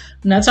Ifa.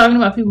 I'm not talking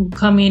about people who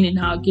come in and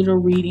out, get a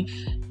reading,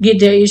 get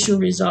their issue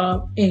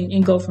resolved,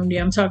 and go from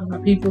there. I'm talking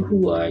about people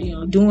who are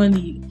doing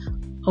the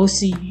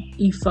OC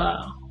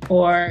Ifa,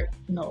 or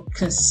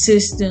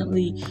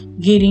consistently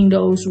getting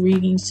those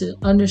readings to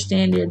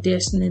understand their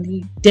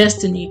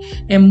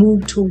destiny and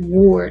move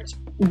towards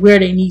where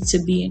they need to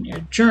be in their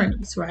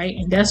journeys, right?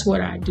 And that's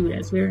what I do.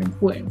 That's very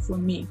important for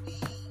me.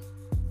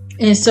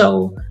 And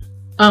so,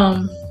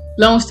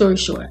 long story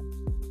short,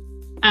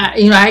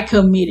 I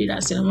committed. I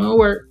said, I'm going to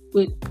work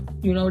with,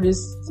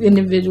 this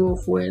individual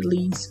for at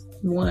least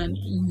 1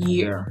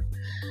 year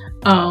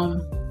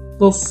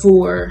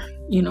before,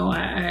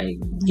 I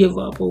give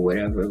up or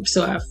whatever.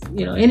 So I,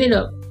 ended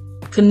up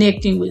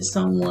connecting with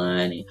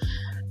someone.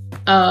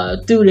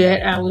 And, through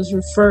that, I was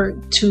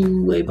referred to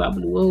a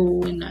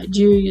Babalawo in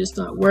Nigeria,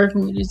 start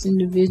working with this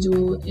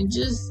individual, and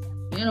just,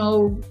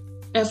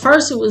 at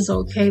first it was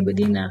okay, but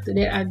then after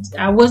that,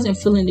 I wasn't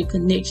feeling the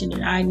connection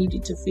that I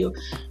needed to feel.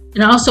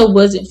 And I also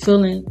wasn't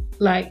feeling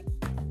like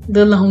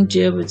the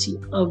longevity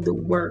of the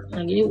work.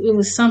 Like it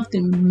was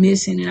something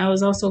missing. And I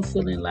was also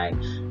feeling like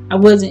I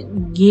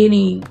wasn't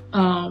getting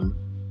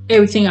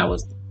everything I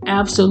was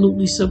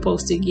absolutely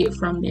supposed to get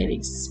from that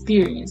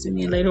experience. And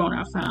then later on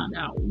I found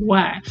out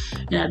why.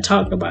 And I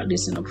talked about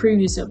this in a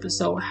previous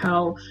episode,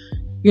 how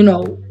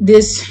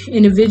this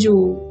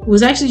individual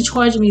was actually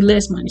charging me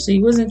less money. So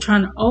he wasn't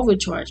trying to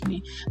overcharge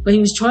me, but he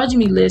was charging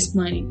me less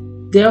money,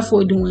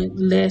 therefore doing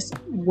less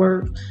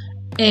work.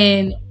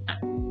 And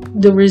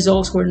the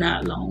results were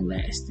not long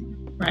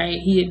lasting, right?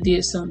 He had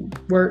did some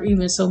work,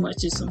 even so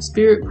much as some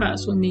spirit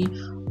pots for me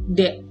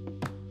that,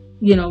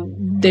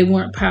 they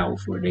weren't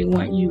powerful. They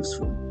weren't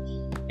useful.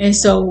 And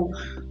so,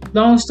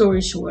 long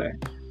story short,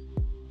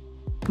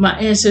 my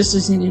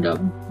ancestors ended up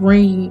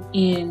bringing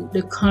in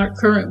the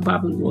current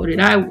Babalawo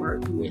that I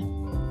work with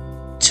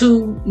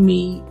to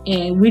me,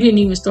 and we didn't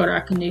even start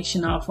our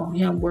connection off on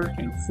him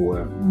working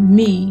for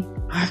me.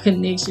 Our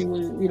connection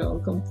was,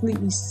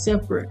 completely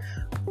separate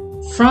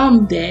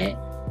from that.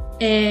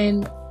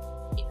 And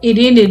it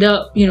ended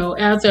up,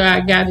 after I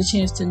got a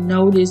chance to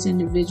know this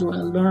individual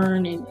and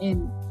learn,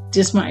 and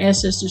just my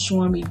ancestors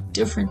showing me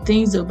different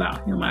things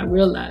about him, I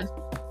realized,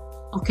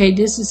 okay,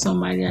 this is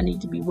somebody I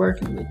need to be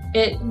working with.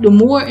 The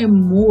more and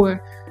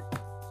more,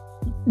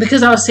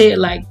 because I'll say it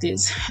like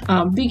this,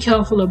 be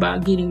careful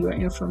about getting your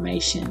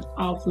information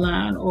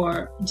offline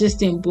or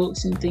just in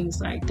books and things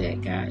like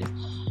that, guys.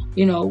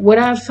 What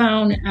I've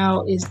found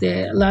out is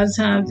that a lot of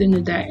times in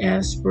the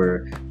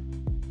diaspora,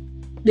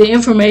 the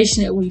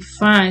information that we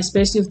find,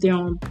 especially if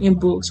they're in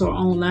books or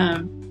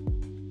online,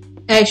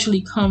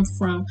 actually come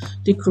from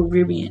the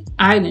Caribbean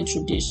island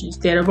traditions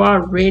that have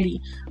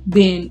already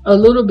been a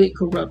little bit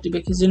corrupted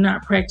because they're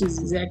not practiced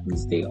exactly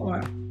as they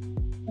are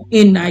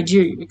in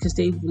Nigeria, because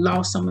they've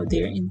lost some of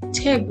their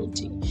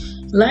integrity.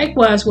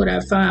 Likewise, what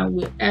I find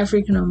with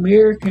African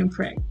American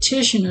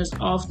practitioners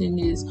often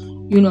is,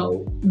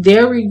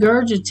 they're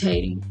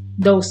regurgitating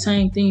those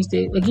same things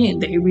that, again,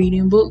 they read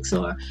in books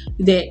or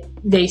that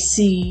they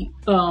see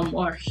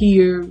or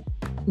hear.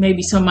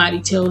 Maybe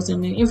somebody tells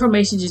them, and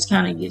information just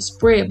kind of gets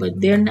spread, but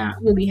they're not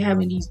really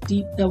having these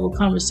deep level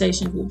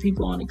conversations with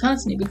people on the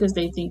continent because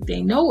they think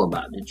they know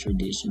about the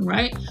tradition,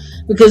 right?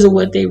 Because of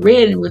what they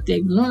read and what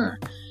they've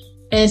learned.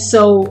 And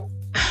so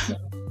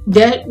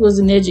that was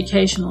an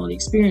educational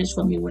experience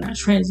for me when I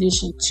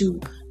transitioned to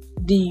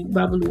the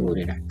Babalawo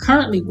that I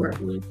currently work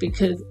with,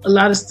 because a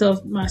lot of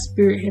stuff my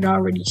spirit had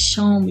already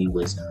shown me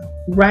was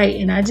right,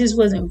 and I just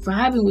wasn't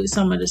vibing with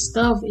some of the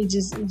stuff. It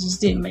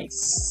just didn't make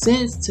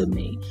sense to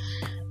me.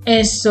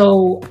 And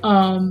so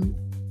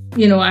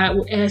I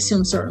would ask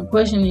him certain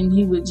questions, and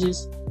he would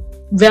just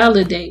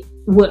validate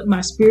what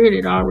my spirit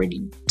had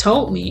already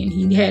told me, and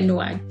he had no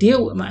idea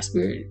what my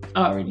spirit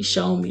already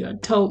shown me or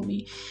told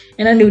me.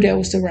 And I knew that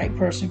was the right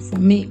person for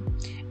me.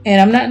 And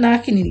I'm not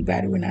knocking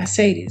anybody when I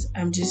say this.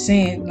 I'm just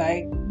saying,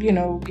 like,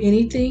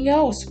 anything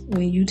else,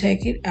 when you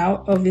take it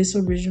out of its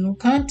original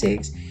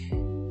context,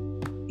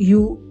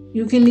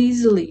 you can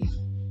easily,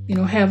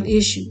 have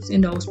issues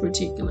in those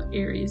particular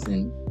areas.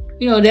 And,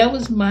 that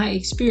was my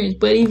experience.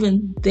 But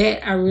even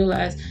that, I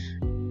realized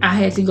I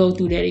had to go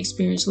through that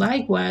experience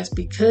likewise,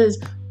 because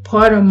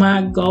part of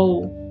my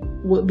goal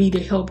would be to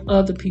help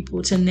other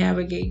people to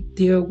navigate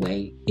their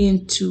way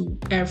into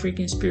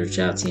African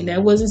spirituality. And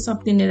that wasn't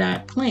something that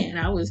I planned.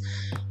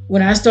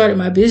 When I started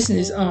my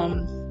business,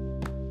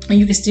 and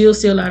you can still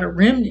see a lot of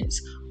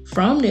remnants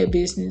from that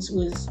business,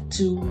 was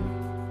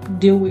to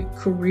deal with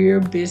career,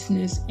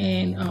 business,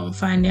 and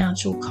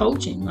financial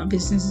coaching. My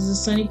business is a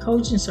Sunny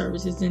Coaching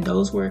Services, and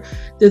those were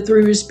the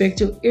 3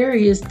 respective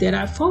areas that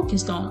I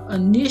focused on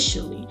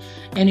initially.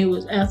 And it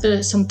was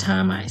after some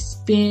time I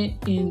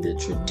spent in the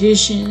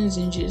traditions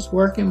and just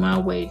working my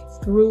way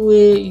through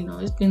it.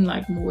 It's been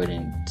like more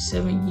than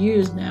 7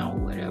 years now or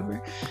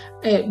whatever,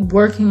 at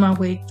working my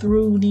way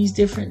through these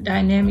different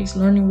dynamics,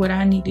 learning what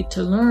I needed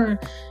to learn.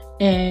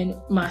 And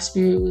my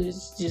spirit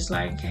was just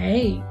like,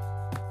 hey,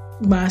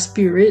 my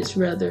spirits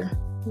rather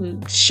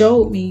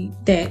showed me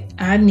that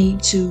I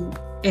need to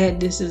add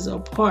this as a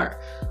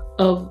part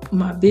of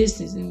my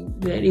business,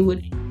 and that it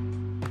would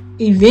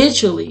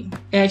eventually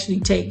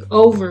actually take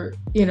over,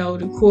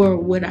 the core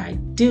of what I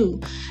do.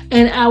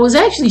 And I was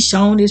actually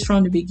shown this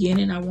from the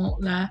beginning, I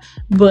won't lie,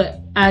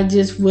 but I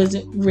just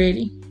wasn't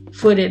ready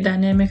for that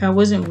dynamic. I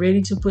wasn't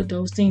ready to put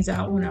those things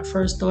out when I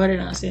first started.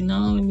 I said, no,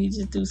 let me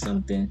just do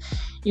something,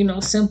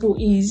 simple,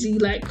 easy,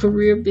 like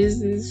career,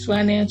 business,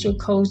 financial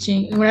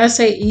coaching. And when I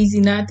say easy,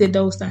 not that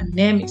those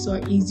dynamics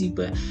are easy,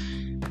 but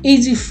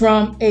easy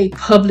from a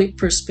public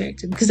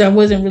perspective, because I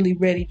wasn't really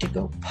ready to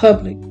go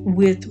public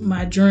with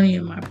my journey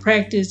and my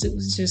practice. It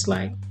was just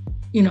like,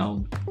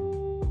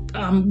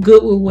 I'm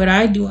good with what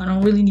I do. I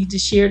don't really need to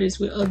share this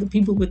with other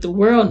people, with the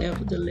world,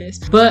 nevertheless.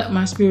 But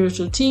my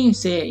spiritual team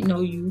said,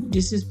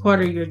 this is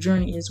part of your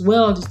journey as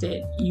well, is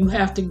that you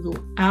have to go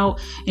out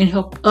and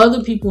help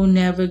other people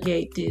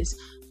navigate this,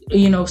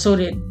 so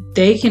that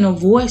they can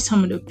avoid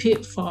some of the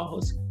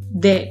pitfalls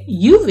that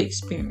you've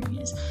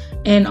experienced.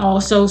 And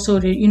also so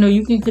that,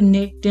 you can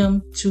connect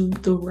them to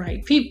the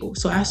right people.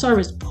 So I serve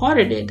as part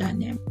of that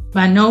dynamic.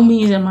 By no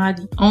means am I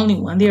the only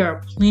one. There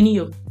are plenty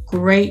of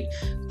great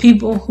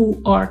people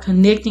who are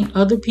connecting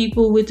other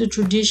people with the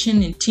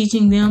tradition and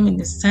teaching them in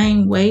the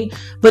same way.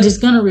 But it's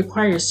going to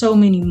require so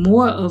many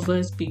more of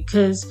us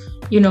because,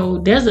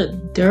 there's a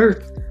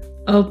dearth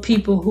of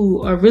people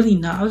who are really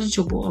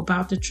knowledgeable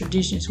about the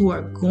traditions, who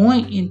are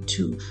going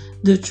into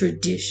the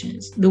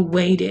traditions the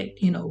way that,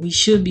 we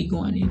should be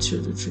going into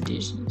the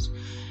traditions.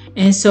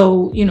 And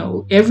so,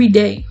 every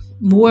day,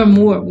 more and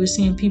more, we're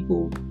seeing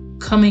people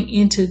coming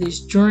into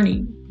this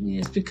journey.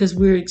 It's because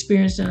we're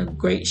experiencing a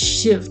great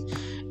shift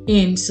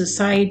in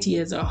society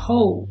as a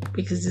whole,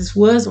 because this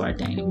was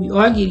ordained. We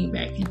are getting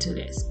back into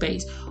that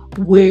space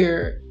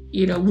where,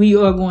 we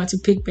are going to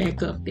pick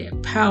back up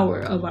that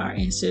power of our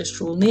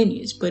ancestral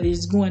lineage, but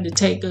it's going to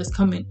take us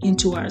coming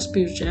into our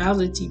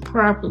spirituality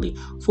properly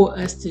for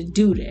us to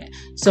do that.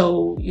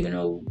 So,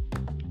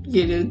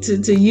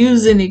 to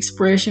use an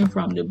expression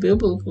from the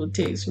biblical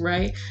text,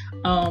 right?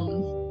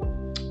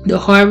 The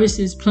harvest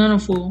is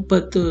plentiful,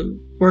 but the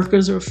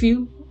workers are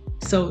few.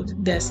 So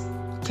that's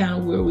kind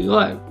of where we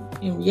are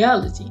in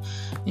reality.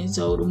 And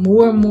so the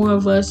more and more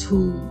of us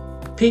who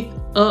pick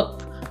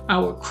up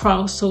our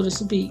cross, so to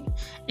speak,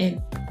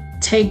 and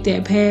take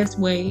that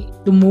pathway,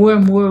 the more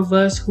and more of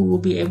us who will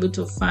be able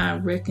to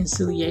find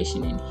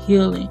reconciliation and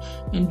healing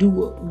and do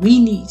what we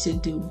need to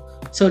do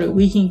so that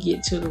we can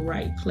get to the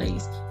right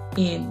place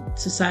in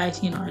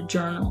society, in our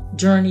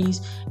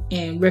journeys,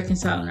 and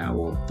reconciling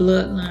our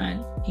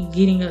bloodline and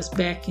getting us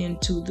back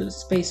into the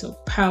space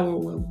of power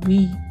where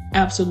we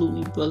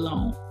absolutely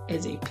belong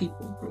as a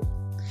people group.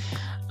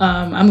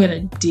 I'm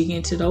going to dig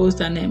into those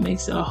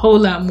dynamics a whole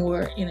lot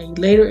more in a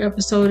later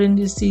episode in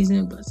this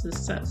season, but to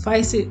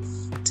suffice it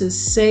to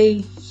say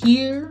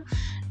here,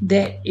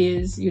 that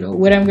is,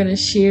 what I'm going to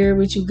share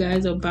with you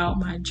guys about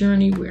my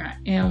journey, where I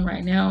am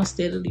right now,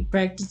 steadily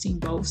practicing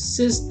both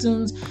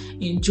systems,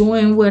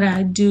 enjoying what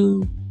I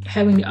do,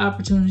 having the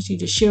opportunity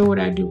to share what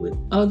I do with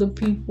other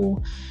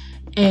people.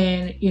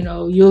 And,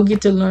 you'll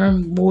get to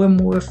learn more and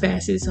more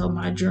facets of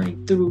my journey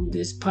through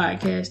this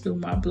podcast, through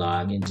my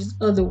blog, and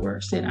just other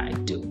works that I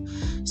do.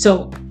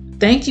 So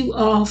thank you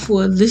all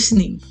for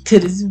listening to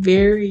this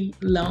very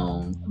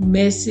long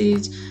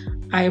message.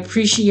 I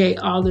appreciate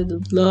all of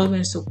the love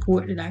and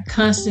support that I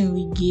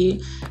constantly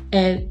get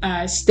as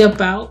I step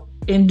out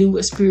and do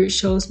what Spirit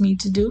shows me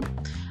to do.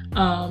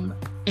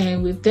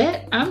 And with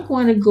that, I'm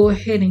going to go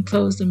ahead and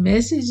close the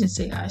message and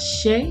say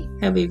Ashe.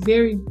 Have a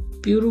very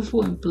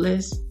beautiful and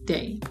blessed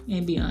day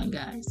and beyond,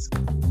 guys.